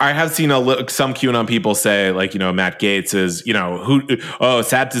 I have seen some QAnon people say like, Matt Gaetz is,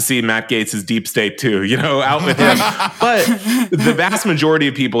 sad to see Matt Gaetz is deep state too, out with him. But the vast majority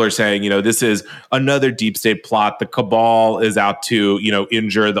of people are saying, this is another deep state plot. The cabal is out to,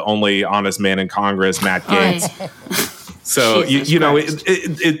 injure the only honest man in Congress, Matt Gaetz. So, it's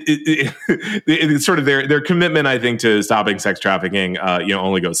sort of their commitment, I think, to stopping sex trafficking,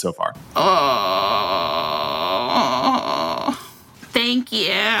 only goes so far. Oh. Thank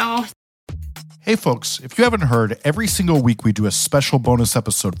you. Hey folks, if you haven't heard, every single week we do a special bonus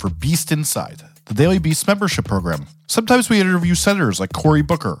episode for Beast Inside, the Daily Beast membership program. Sometimes we interview senators like Cory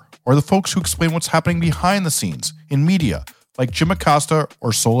Booker, or the folks who explain what's happening behind the scenes in media, like Jim Acosta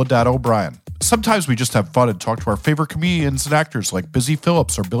or Soledad O'Brien. Sometimes we just have fun and talk to our favorite comedians and actors like Busy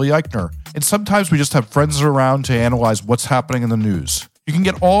Phillips or Billy Eichner. And sometimes we just have friends around to analyze what's happening in the news. You can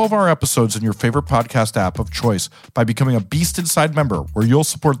get all of our episodes in your favorite podcast app of choice by becoming a Beast Inside member, where you'll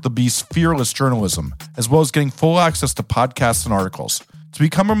support the Beast's fearless journalism, as well as getting full access to podcasts and articles. To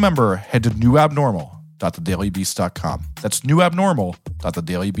become a member, head to newabnormal.thedailybeast.com. That's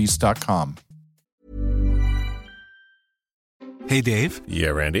newabnormal.thedailybeast.com. Hey, Dave. Yeah,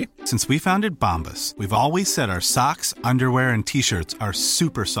 Randy. Since we founded Bombas, we've always said our socks, underwear, and T-shirts are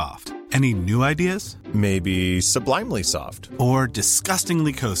super soft. Any new ideas? Maybe sublimely soft. Or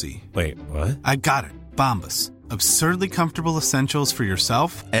disgustingly cozy. Wait, what? I got it. Bombas. Absurdly comfortable essentials for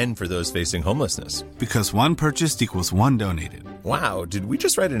yourself and for those facing homelessness. Because one purchased equals one donated. Wow, did we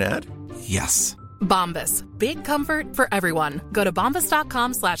just write an ad? Yes. Bombas. Big comfort for everyone. Go to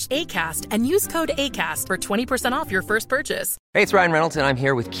bombas.com/ACAST and use code ACAST for 20% off your first purchase. Hey, it's Ryan Reynolds, and I'm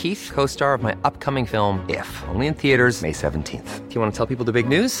here with Keith, co-star of my upcoming film, If, only in theaters May 17th. Do you want to tell people the big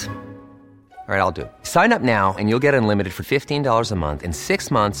news? All right, I'll do it. Sign up now and you'll get unlimited for $15 a month and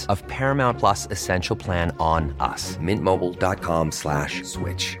 6 months of Paramount Plus Essential Plan on us.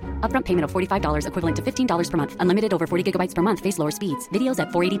 MintMobile.com/switch. Upfront payment of $45 equivalent to $15 per month. Unlimited over 40 gigabytes per month. Face lower speeds. Videos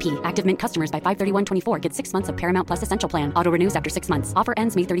at 480p. Active Mint customers by 531.24 get 6 months of Paramount Plus Essential Plan. Auto renews after 6 months. Offer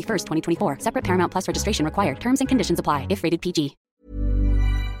ends May 31st, 2024. Separate Paramount Plus registration required. Terms and conditions apply if rated PG.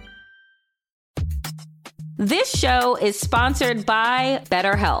 This show is sponsored by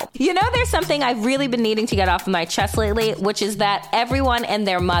BetterHelp. You know, there's something I've really been needing to get off of my chest lately, which is that everyone and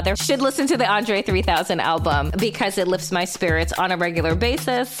their mother should listen to the Andre 3000 album because it lifts my spirits on a regular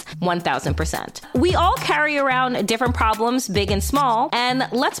basis, 1000%. We all carry around different problems, big and small, and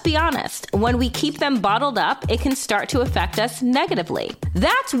let's be honest, when we keep them bottled up, it can start to affect us negatively.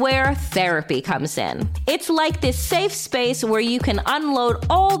 That's where therapy comes in. It's like this safe space where you can unload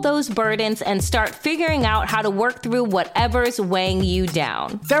all those burdens and start figuring out how to work through whatever's weighing you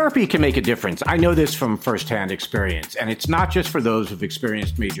down. Therapy can make a difference. I know this from firsthand experience, and it's not just for those who've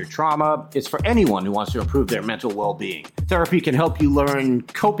experienced major trauma. It's for anyone who wants to improve their mental well-being. Therapy can help you learn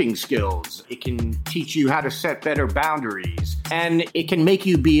coping skills. It can teach you how to set better boundaries, and it can make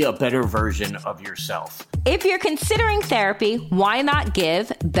you be a better version of yourself. If you're considering therapy, why not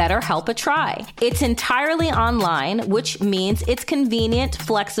give BetterHelp a try? It's entirely online, which means it's convenient,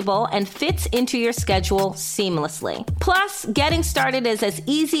 flexible, and fits into your schedule seamlessly. Plus, getting started is as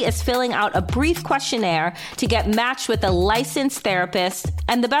easy as filling out a brief questionnaire to get matched with a licensed therapist.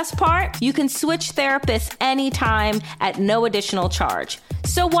 And the best part? You can switch therapists anytime at no additional charge.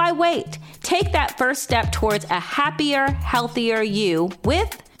 So why wait? Take that first step towards a happier, healthier you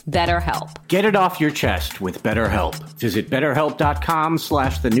with BetterHelp. Get it off your chest with BetterHelp. Visit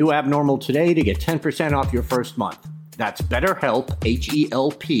BetterHelp.com/thenewabnormal today to get 10% off your first month. That's BetterHelp,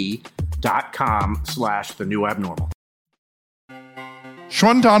 HELP.com/thenewabnormal.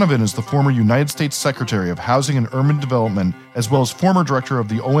 Sean Donovan is the former United States Secretary of Housing and Urban Development, as well as former director of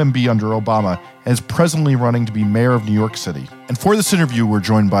the OMB under Obama, and is presently running to be mayor of New York City. And for this interview, we're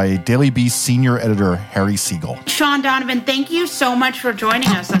joined by Daily Beast senior editor Harry Siegel. Sean Donovan, thank you so much for joining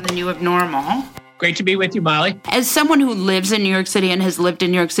us on The New Abnormal. Great to be with you, Molly. As someone who lives in New York City and has lived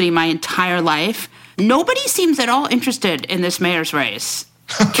in New York City my entire life, nobody seems at all interested in this mayor's race.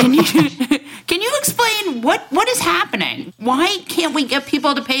 Can you explain what is happening? Why can't we get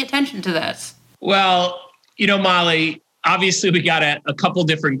people to pay attention to this? Well, you know, Molly, obviously we got a couple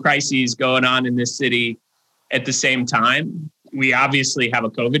different crises going on in this city at the same time. We obviously have a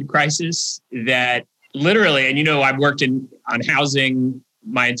COVID crisis that literally, and you know, I've worked on housing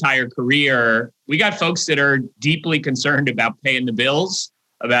my entire career. We got folks that are deeply concerned about paying the bills,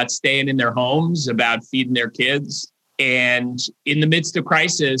 about staying in their homes, about feeding their kids. And in the midst of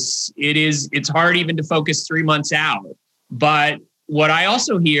crisis, it's hard even to focus 3 months out. But what I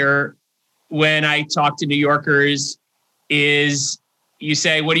also hear when I talk to New Yorkers is you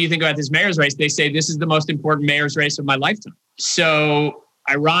say, what do you think about this mayor's race? They say, this is the most important mayor's race of my lifetime. So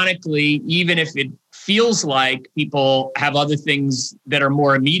ironically, even if it feels like people have other things that are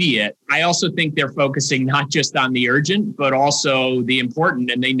more immediate, I also think they're focusing not just on the urgent, but also the important.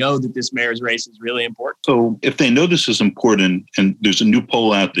 And they know that this mayor's race is really important. So if they know this is important, and there's a new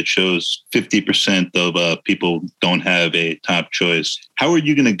poll out that shows 50% of people don't have a top choice, how are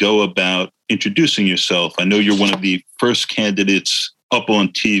you going to go about introducing yourself? I know you're one of the first candidates up on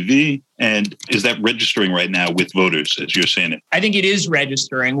TV? And is that registering right now with voters, as you're saying it? I think it is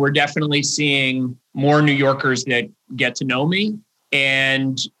registering. We're definitely seeing more New Yorkers that get to know me.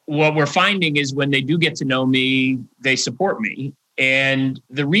 And what we're finding is when they do get to know me, they support me. And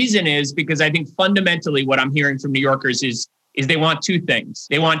the reason is because I think fundamentally what I'm hearing from New Yorkers is they want two things.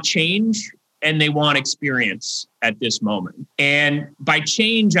 They want change and they want experience at this moment. And by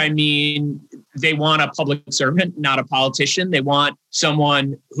change, I mean, they want a public servant, not a politician. They want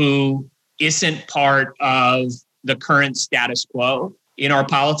someone who isn't part of the current status quo in our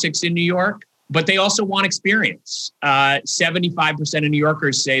politics in New York, but they also want experience. 75% of New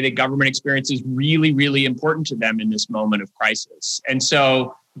Yorkers say that government experience is really, really important to them in this moment of crisis. And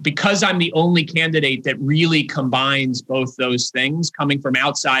so because I'm the only candidate that really combines both those things, coming from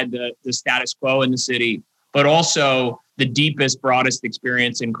outside the status quo in the city, but also the deepest, broadest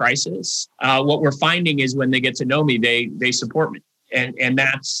experience in crisis, what we're finding is when they get to know me, they support me. And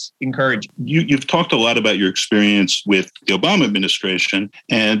that's encouraging. You've talked a lot about your experience with the Obama administration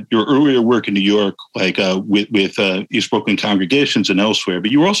and your earlier work in New York, like with East Brooklyn congregations and elsewhere.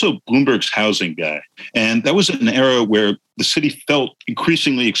 But you were also Bloomberg's housing guy. And that was an era where the city felt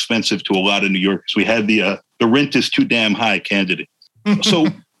increasingly expensive to a lot of New Yorkers. We had the rent is too damn high candidate. So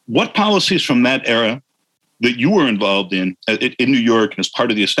what policies from that era that you were involved in New York as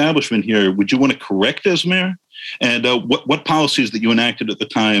part of the establishment here would you want to correct as mayor? And what policies that you enacted at the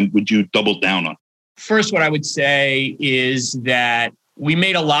time would you double down on? First, what I would say is that we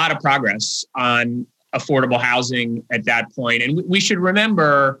made a lot of progress on affordable housing at that point. And we should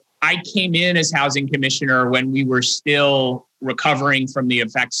remember, I came in as housing commissioner when we were still recovering from the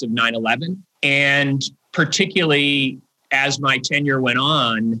effects of 9/11. And particularly as my tenure went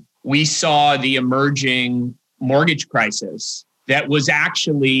on, we saw the emerging mortgage crisis that was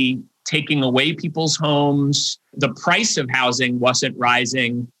actually taking away people's homes. The price of housing wasn't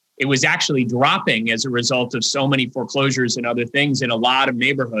rising. It was actually dropping as a result of so many foreclosures and other things in a lot of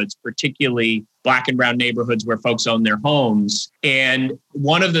neighborhoods, particularly Black and brown neighborhoods where folks own their homes. And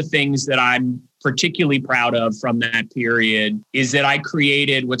one of the things that I'm particularly proud of from that period is that I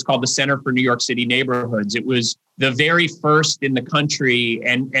created what's called the Center for New York City Neighborhoods. It was the very first in the country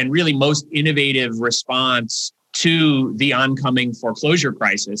and really most innovative response to the oncoming foreclosure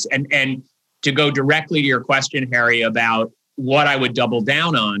crisis. And to go directly to your question, Harry, about what I would double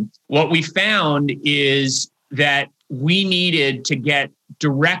down on, what we found is that we needed to get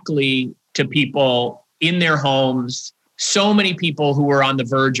directly to people in their homes. So many people who were on the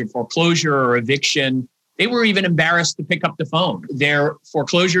verge of foreclosure or eviction, they were even embarrassed to pick up the phone. Their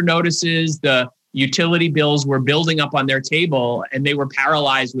foreclosure notices, the utility bills were building up on their table, and they were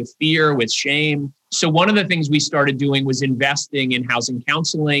paralyzed with fear, with shame. So one of the things we started doing was investing in housing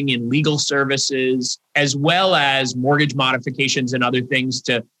counseling, in legal services, as well as mortgage modifications and other things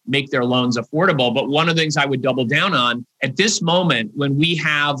to make their loans affordable. But one of the things I would double down on at this moment, when we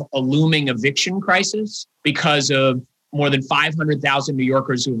have a looming eviction crisis because of more than 500,000 New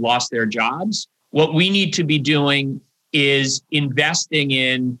Yorkers who've lost their jobs, what we need to be doing is investing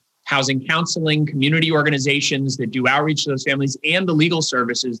in housing counseling, community organizations that do outreach to those families, and the legal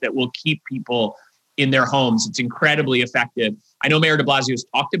services that will keep people in their homes. It's incredibly effective. I know Mayor de Blasio has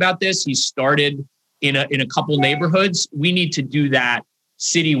talked about this. He started in a couple neighborhoods. We need to do that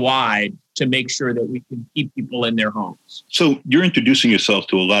citywide to make sure that we can keep people in their homes. So you're introducing yourself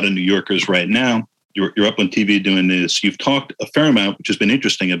to a lot of New Yorkers right now. You're up on TV doing this. You've talked a fair amount, which has been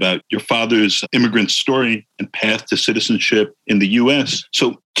interesting, about your father's immigrant story and path to citizenship in the U.S.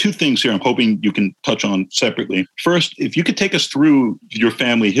 So two things here I'm hoping you can touch on separately. First, if you could take us through your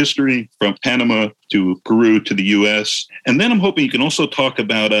family history from Panama to Peru to the U.S. And then I'm hoping you can also talk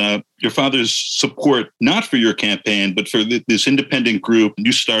about your father's support, not for your campaign, but for this independent group,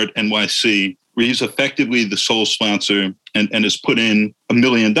 New Start NYC, where he's effectively the sole sponsor and has put in $1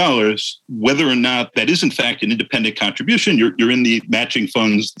 million. Whether or not that is in fact an independent contribution, you're in the matching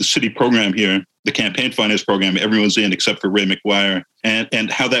funds, the city program here, the campaign finance program, everyone's in except for Ray McGuire,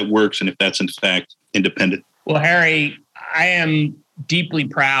 and how that works and if that's in fact independent. Well, Harry, I am deeply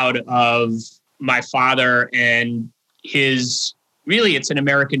proud of my father and his, really, it's an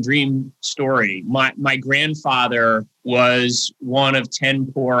American dream story. My grandfather was one of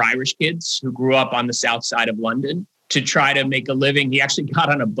 10 poor Irish kids who grew up on the south side of London to try to make a living. He actually got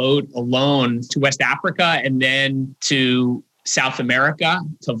on a boat alone to West Africa and then to South America,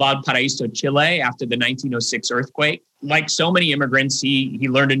 to Valparaiso, Chile, after the 1906 earthquake. Like so many immigrants, he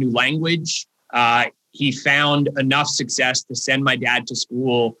learned a new language. He found enough success to send my dad to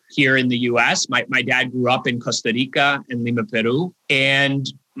school here in the U.S. My dad grew up in Costa Rica and Lima, Peru. And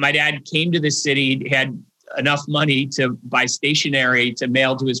my dad came to this city, had enough money to buy stationery to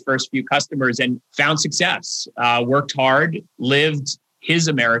mail to his first few customers and found success, worked hard, lived his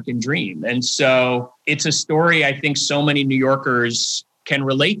American dream. And so it's a story I think so many New Yorkers can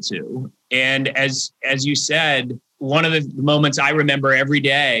relate to. And as you said, one of the moments I remember every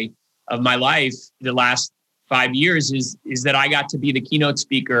day of my life, the last 5 years, is that I got to be the keynote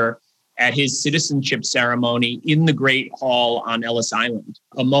speaker at his citizenship ceremony in the Great Hall on Ellis Island,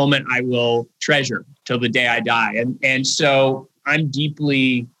 a moment I will treasure till the day I die. And so I'm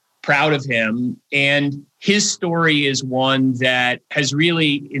deeply proud of him. And his story is one that has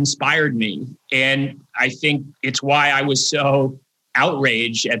really inspired me. And I think it's why I was so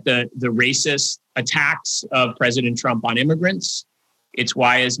outraged at the racist attacks of President Trump on immigrants. It's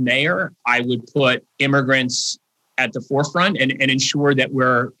why, as mayor, I would put immigrants at the forefront and ensure that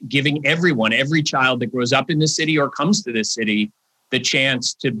we're giving everyone, every child that grows up in this city or comes to this city, the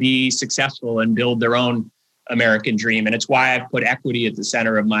chance to be successful and build their own American dream. And it's why I've put equity at the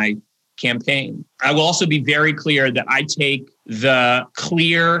center of my campaign. I will also be very clear that I take the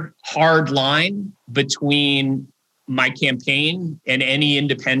clear, hard line between my campaign and any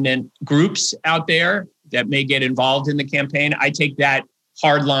independent groups out there that may get involved in the campaign. I take that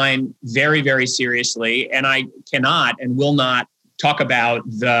hard line very, very seriously. And I cannot and will not talk about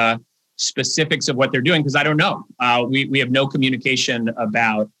the specifics of what they're doing because I don't know. We have no communication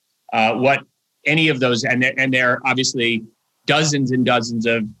about what any of those, and there are obviously dozens and dozens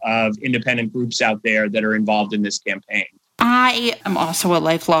of independent groups out there that are involved in this campaign. I am also a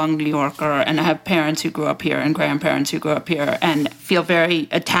lifelong New Yorker, and I have parents who grew up here and grandparents who grew up here and feel very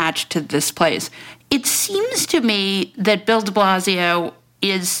attached to this place. It seems to me that Bill de Blasio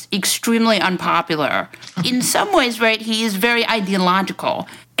is extremely unpopular. In some ways, right, he is very ideological.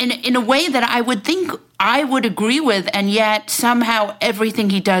 And in a way that I would think I would agree with, and yet somehow everything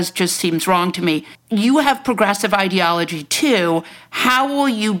he does just seems wrong to me. You have progressive ideology too. How will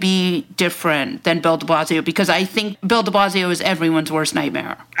you be different than Bill de Blasio? Because I think Bill de Blasio is everyone's worst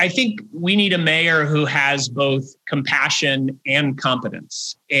nightmare. I think we need a mayor who has both compassion and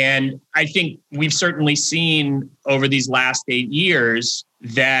competence. And I think we've certainly seen over these last 8 years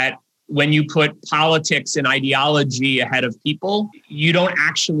that when you put politics and ideology ahead of people, you don't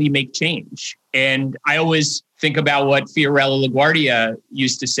actually make change. And I always think about what Fiorello LaGuardia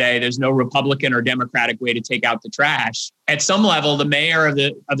used to say, there's no Republican or Democratic way to take out the trash. At some level, the mayor of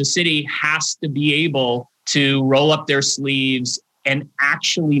the city has to be able to roll up their sleeves and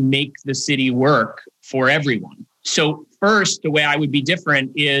actually make the city work for everyone. So first, the way I would be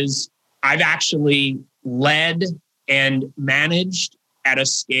different is I've actually led and managed at a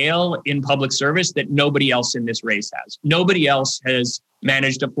scale in public service that nobody else in this race has. Nobody else has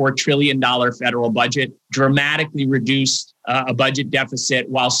managed a $4 trillion federal budget, dramatically reduced a budget deficit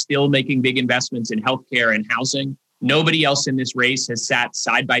while still making big investments in healthcare and housing. Nobody else in this race has sat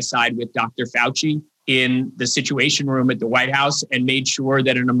side by side with Dr. Fauci in the Situation Room at the White House and made sure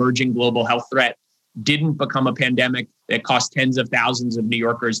that an emerging global health threat didn't become a pandemic that cost tens of thousands of New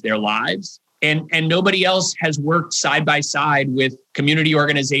Yorkers their lives. And nobody else has worked side by side with community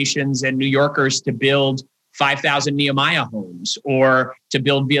organizations and New Yorkers to build 5,000 Nehemiah homes or to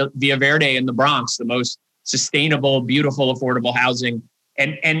build Villa Verde in the Bronx, the most sustainable, beautiful, affordable housing.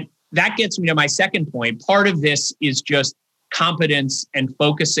 And that gets me to my second point. Part of this is just competence and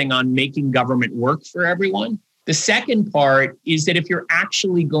focusing on making government work for everyone. The second part is that if you're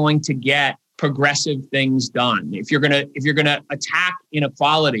actually going to get progressive things done, if you're going to attack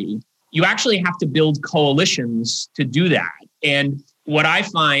inequality, you actually have to build coalitions to do that. And what I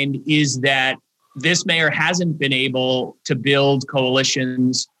find is that this mayor hasn't been able to build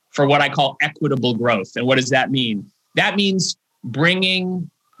coalitions for what I call equitable growth. And what does that mean? That means bringing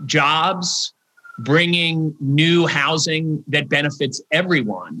jobs, bringing new housing that benefits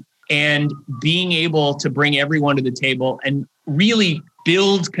everyone, and being able to bring everyone to the table and really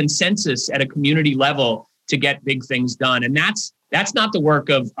build consensus at a community level to get big things done. And that's not the work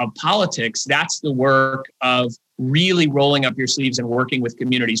of politics. That's the work of really rolling up your sleeves and working with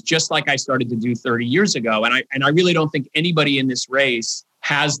communities, just like I started to do 30 years ago. And I really don't think anybody in this race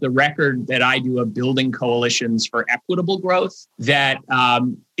has the record that I do of building coalitions for equitable growth that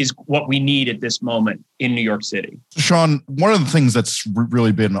is what we need at this moment in New York City. Sean, one of the things that's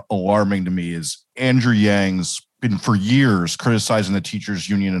really been alarming to me is Andrew Yang's been for years criticizing the teachers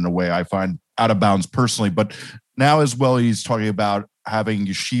union in a way I find out of bounds personally, but now as well, he's talking about having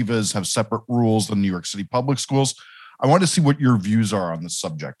yeshivas have separate rules than New York City public schools. I want to see what your views are on this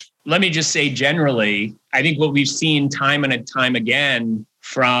subject. Let me just say generally, I think what we've seen time and time again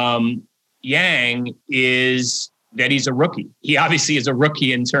from Yang is that he's a rookie. He obviously is a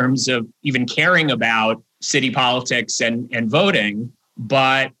rookie in terms of even caring about city politics and voting,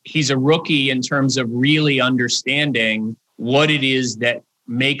 but he's a rookie in terms of really understanding what it is that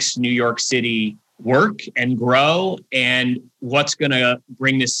makes New York City work and grow and what's going to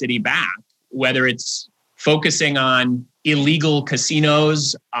bring this city back, whether it's focusing on illegal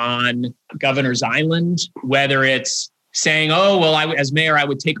casinos on Governor's Island, whether it's saying, oh, well, as mayor, I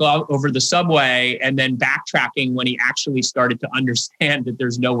would take over the subway, and then backtracking when he actually started to understand that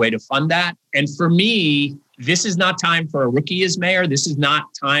there's no way to fund that. And for me, this is not time for a rookie as mayor. This is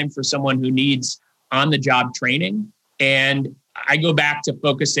not time for someone who needs on-the-job training. And I go back to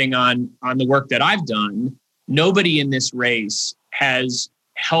focusing on the work that I've done. Nobody in this race has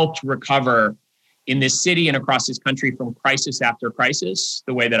helped recover in this city and across this country from crisis after crisis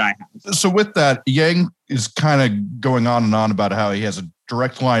the way that I have. So with that, Yang is kind of going on and on about how he has a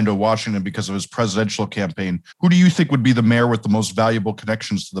direct line to Washington because of his presidential campaign. Who do you think would be the mayor with the most valuable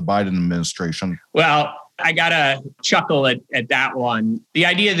connections to the Biden administration? Well, I got to chuckle at that one. The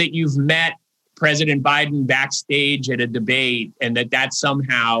idea that you've met President Biden backstage at a debate and that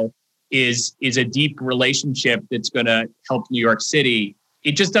somehow is a deep relationship that's going to help New York City.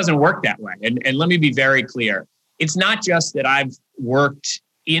 It just doesn't work that way. And let me be very clear. It's not just that I've worked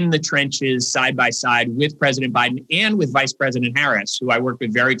in the trenches side by side with President Biden and with Vice President Harris, who I worked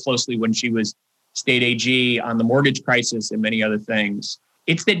with very closely when she was state AG on the mortgage crisis and many other things.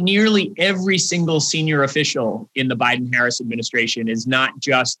 It's that nearly every single senior official in the Biden-Harris administration is not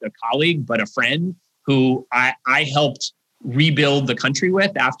just a colleague, but a friend who I helped rebuild the country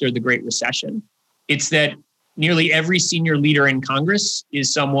with after the Great Recession. It's that nearly every senior leader in Congress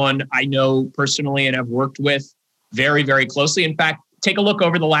is someone I know personally and have worked with very, very closely. In fact, take a look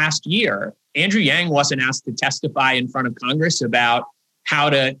over the last year. Andrew Yang wasn't asked to testify in front of Congress about how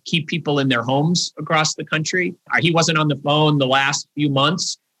to keep people in their homes across the country. He wasn't on the phone the last few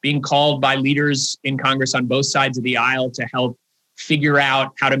months being called by leaders in Congress on both sides of the aisle to help figure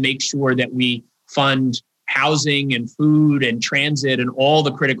out how to make sure that we fund housing and food and transit and all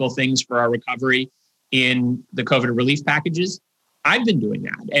the critical things for our recovery in the COVID relief packages. I've been doing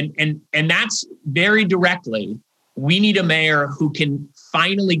that. And that's very directly, we need a mayor who can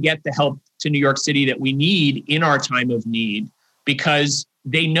finally get the help to New York City that we need in our time of need, because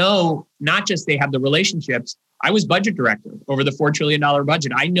they know not just they have the relationships. I was budget director over the $4 trillion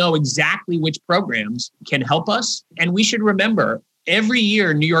budget. I know exactly which programs can help us. And we should remember, every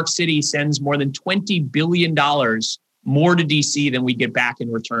year, New York City sends more than $20 billion more to DC than we get back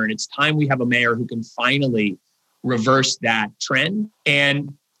in return. It's time we have a mayor who can finally reverse that trend.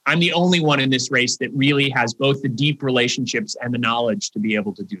 And I'm the only one in this race that really has both the deep relationships and the knowledge to be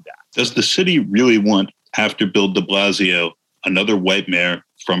able to do that. Does the city really want, after Bill de Blasio, another white mayor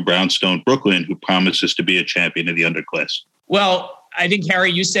from Brownstone, Brooklyn, who promises to be a champion of the underclass? Well, I think,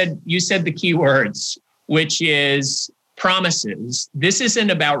 Harry, you said the key words, which is promises. This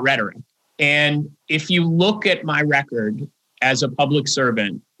isn't about rhetoric. And if you look at my record as a public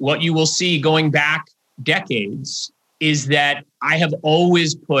servant, what you will see going back decades is that I have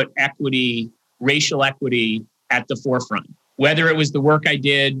always put equity, racial equity, at the forefront. Whether it was the work I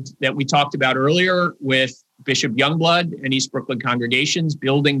did that we talked about earlier with Bishop Youngblood and East Brooklyn congregations,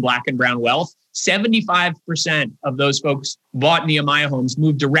 building Black and brown wealth, 75% of those folks bought Nehemiah homes,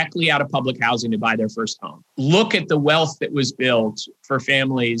 moved directly out of public housing to buy their first home. Look at the wealth that was built for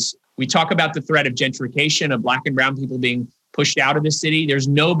families. We talk about the threat of gentrification, of Black and brown people being pushed out of the city. There's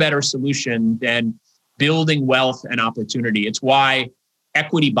no better solution than building wealth and opportunity. It's why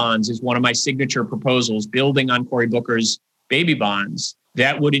equity bonds is one of my signature proposals, building on Cory Booker's baby bonds,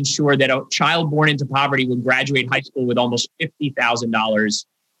 that would ensure that a child born into poverty would graduate high school with almost $50,000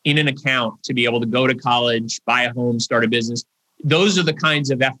 in an account to be able to go to college, buy a home, start a business. Those are the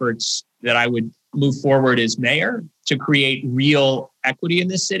kinds of efforts that I would move forward as mayor to create real equity in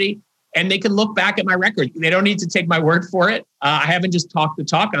this city. And they can look back at my record. They don't need to take my word for it. I haven't just talked the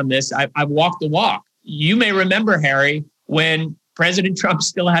talk on this. I've walked the walk. You may remember, Harry, when President Trump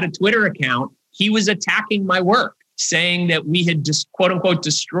still had a Twitter account, he was attacking my work, saying that we had just, quote unquote,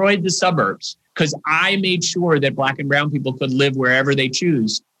 destroyed the suburbs because I made sure that Black and brown people could live wherever they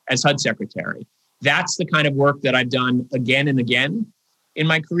choose as HUD secretary. That's the kind of work that I've done again and again in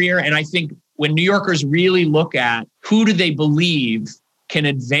my career. And I think when New Yorkers really look at who do they believe can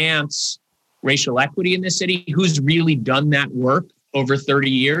advance racial equity in this city, who's really done that work over 30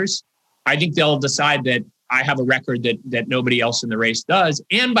 years, I think they'll decide that I have a record that nobody else in the race does.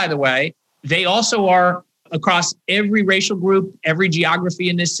 And by the way, they also are across every racial group, every geography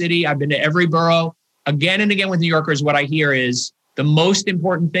in this city. I've been to every borough. Again and again with New Yorkers, what I hear is the most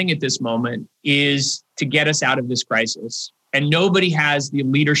important thing at this moment is to get us out of this crisis. And nobody has the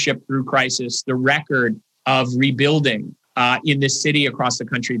leadership through crisis, the record of rebuilding in this city across the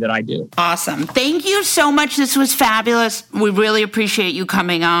country that I do. Awesome. Thank you so much. This was fabulous. We really appreciate you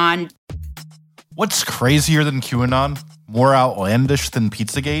coming on. What's crazier than QAnon? More outlandish than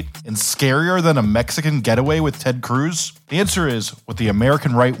Pizzagate? And scarier than a Mexican getaway with Ted Cruz? The answer is what the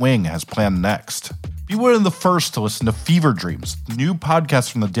American right wing has planned next. Be one of the first to listen to Fever Dreams, the new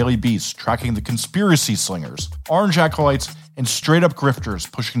podcast from the Daily Beast tracking the conspiracy slingers, orange acolytes, and straight-up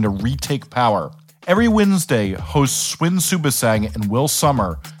grifters pushing to retake power. Every Wednesday, hosts Swin Subasang and Will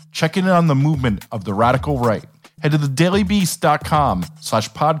Sommer check in on the movement of the radical right. Head to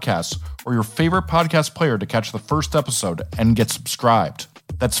thedailybeast.com/podcasts or your favorite podcast player to catch the first episode and get subscribed.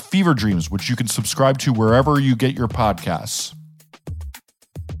 That's Fever Dreams, which you can subscribe to wherever you get your podcasts.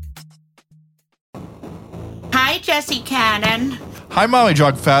 Hi, Jesse Cannon. Hi, Molly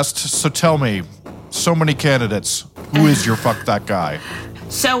Jog-Fast. So tell me, so many candidates, who is your fuck that guy?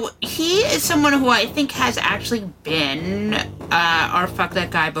 So he is someone who I think has actually been our fuck that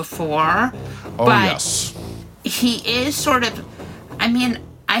guy before. Oh, but yes. He is sort of, I mean,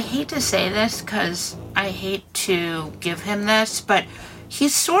 I hate to say this because I hate to give him this, but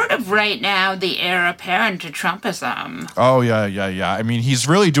he's sort of right now the heir apparent to Trumpism. Oh, yeah. I mean, he's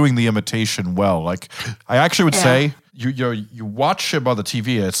really doing the imitation well. Like, I actually would say, you watch him on the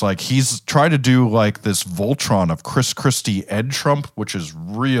TV, it's like he's trying to do like this Voltron of Chris Christie Ed Trump, which is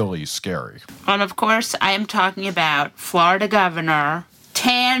really scary. And of course, I am talking about Florida Governor,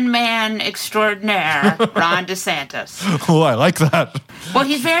 tan man extraordinaire, Ron DeSantis. Oh, I like that. Well,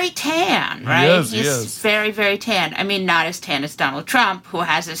 he's very tan, right? He is. Very, very tan. I mean, not as tan as Donald Trump, who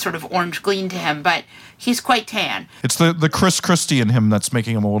has this sort of orange gleam to him, but he's quite tan. It's the Chris Christie in him that's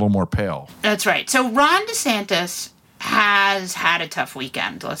making him a little more pale. That's right. So Ron DeSantis has had a tough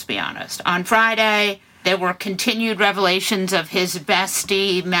weekend, let's be honest. On Friday, there were continued revelations of his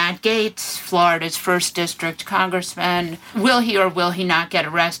bestie, Matt Gaetz, Florida's 1st District Congressman. Will he or will he not get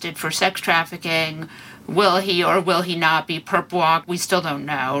arrested for sex trafficking? Will he or will he not be perp walked? We still don't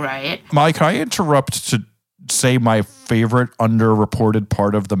know, right? Molly, can I interrupt to say my favorite underreported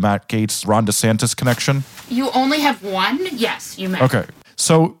part of the Matt Gaetz, Ron DeSantis connection? You only have one? Yes, you may. Okay.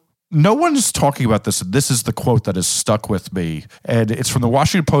 So no one's talking about this. This is the quote that has stuck with me. And it's from the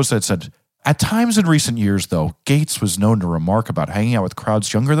Washington Post that said, "At times in recent years, though, Gaetz was known to remark about hanging out with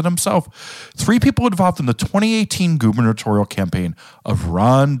crowds younger than himself. 3 people involved in the 2018 gubernatorial campaign of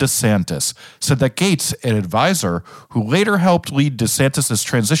Ron DeSantis said that Gaetz, an advisor who later helped lead DeSantis'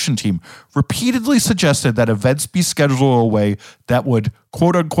 transition team, repeatedly suggested that events be scheduled in a way that would,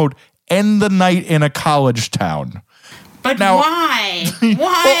 quote unquote, end the night in a college town." But now, why?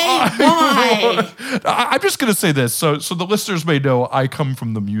 Why? I'm just going to say this. So the listeners may know I come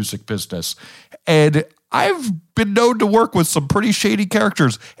from the music business. And I've been known to work with some pretty shady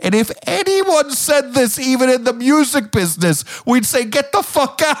characters. And if anyone said this, even in the music business, we'd say, get the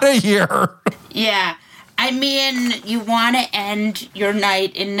fuck out of here. Yeah. I mean, you want to end your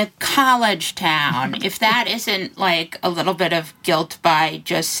night in a college town. If that isn't like a little bit of guilt by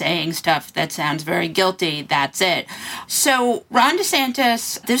just saying stuff that sounds very guilty, that's it. So Ron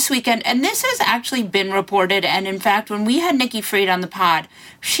DeSantis this weekend, and this has actually been reported, and in fact, when we had Nikki Fried on the pod,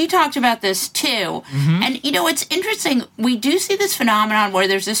 she talked about this too. Mm-hmm. And, you know, it's interesting. We do see this phenomenon where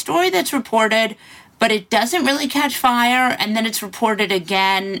there's a story that's reported, but it doesn't really catch fire, and then it's reported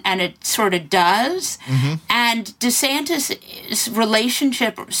again, and it sort of does. Mm-hmm. And DeSantis'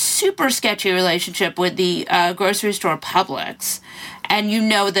 relationship, super sketchy relationship with the grocery store Publix, and you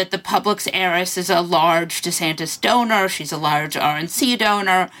know that the Publix heiress is a large DeSantis donor. She's a large RNC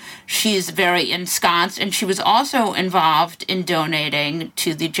donor. She's very ensconced, and she was also involved in donating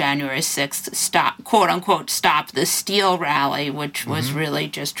to the January 6th quote-unquote Stop the Steal rally, which was really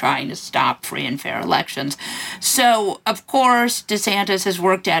just trying to stop free and fair elections. So, of course, DeSantis has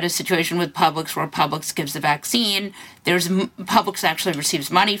worked out a situation with Publix where Publix gives the vaccine. Publix actually receives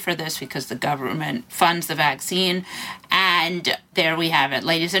money for this because the government funds the vaccine. And there we have it,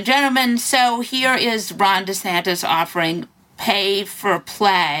 ladies and gentlemen. So here is Ron DeSantis offering pay for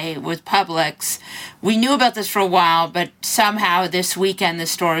play with Publix. We knew about this for a while, but somehow this weekend the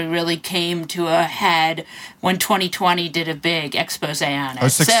story really came to a head when 2020 did a big expose on it. I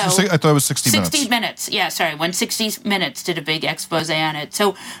thought it was 60 minutes. 60 minutes. Yeah, sorry. When 60 Minutes did a big expose on it.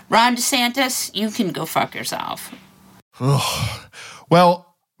 So, Ron DeSantis, you can go fuck yourself.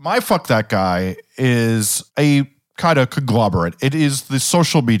 Well, my fuck that guy is a kind of conglomerate. It is the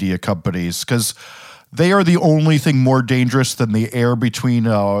social media companies, because they are the only thing more dangerous than the air between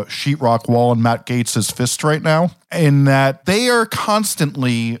a sheetrock wall and Matt Gaetz' fist right now, in that they are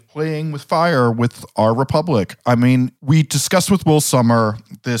constantly playing with fire with our republic. I mean, we discussed with Will Sommer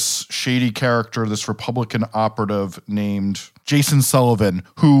this shady character, this Republican operative named Jason Sullivan,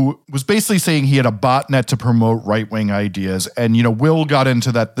 who was basically saying he had a botnet to promote right-wing ideas. And, Will got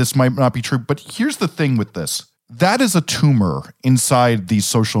into that. This might not be true. But here's the thing with this. That is a tumor inside these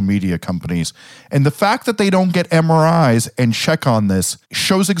social media companies. And the fact that they don't get MRIs and check on this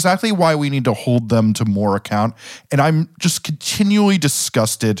shows exactly why we need to hold them to more account. And I'm just continually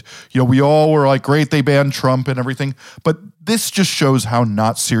disgusted. We all were like, great, they banned Trump and everything. But this just shows how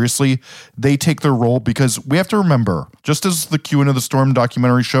not seriously they take their role, because we have to remember, just as the Q into the Storm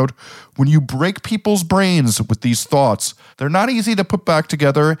documentary showed, when you break people's brains with these thoughts, they're not easy to put back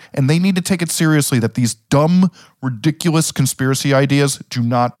together, and they need to take it seriously that these dumb, ridiculous conspiracy ideas do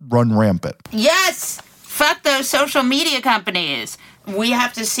not run rampant. Yes! Fuck those social media companies. We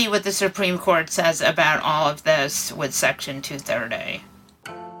have to see what the Supreme Court says about all of this with Section 230.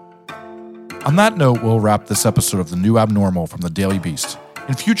 On that note, we'll wrap this episode of The New Abnormal from the Daily Beast.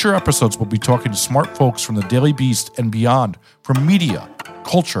 In future episodes, we'll be talking to smart folks from the Daily Beast and beyond, from media,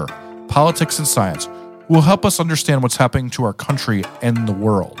 culture, politics, and science, who will help us understand what's happening to our country and the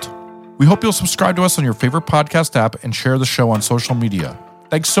world. We hope you'll subscribe to us on your favorite podcast app and share the show on social media.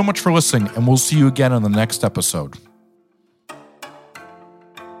 Thanks so much for listening, and we'll see you again on the next episode.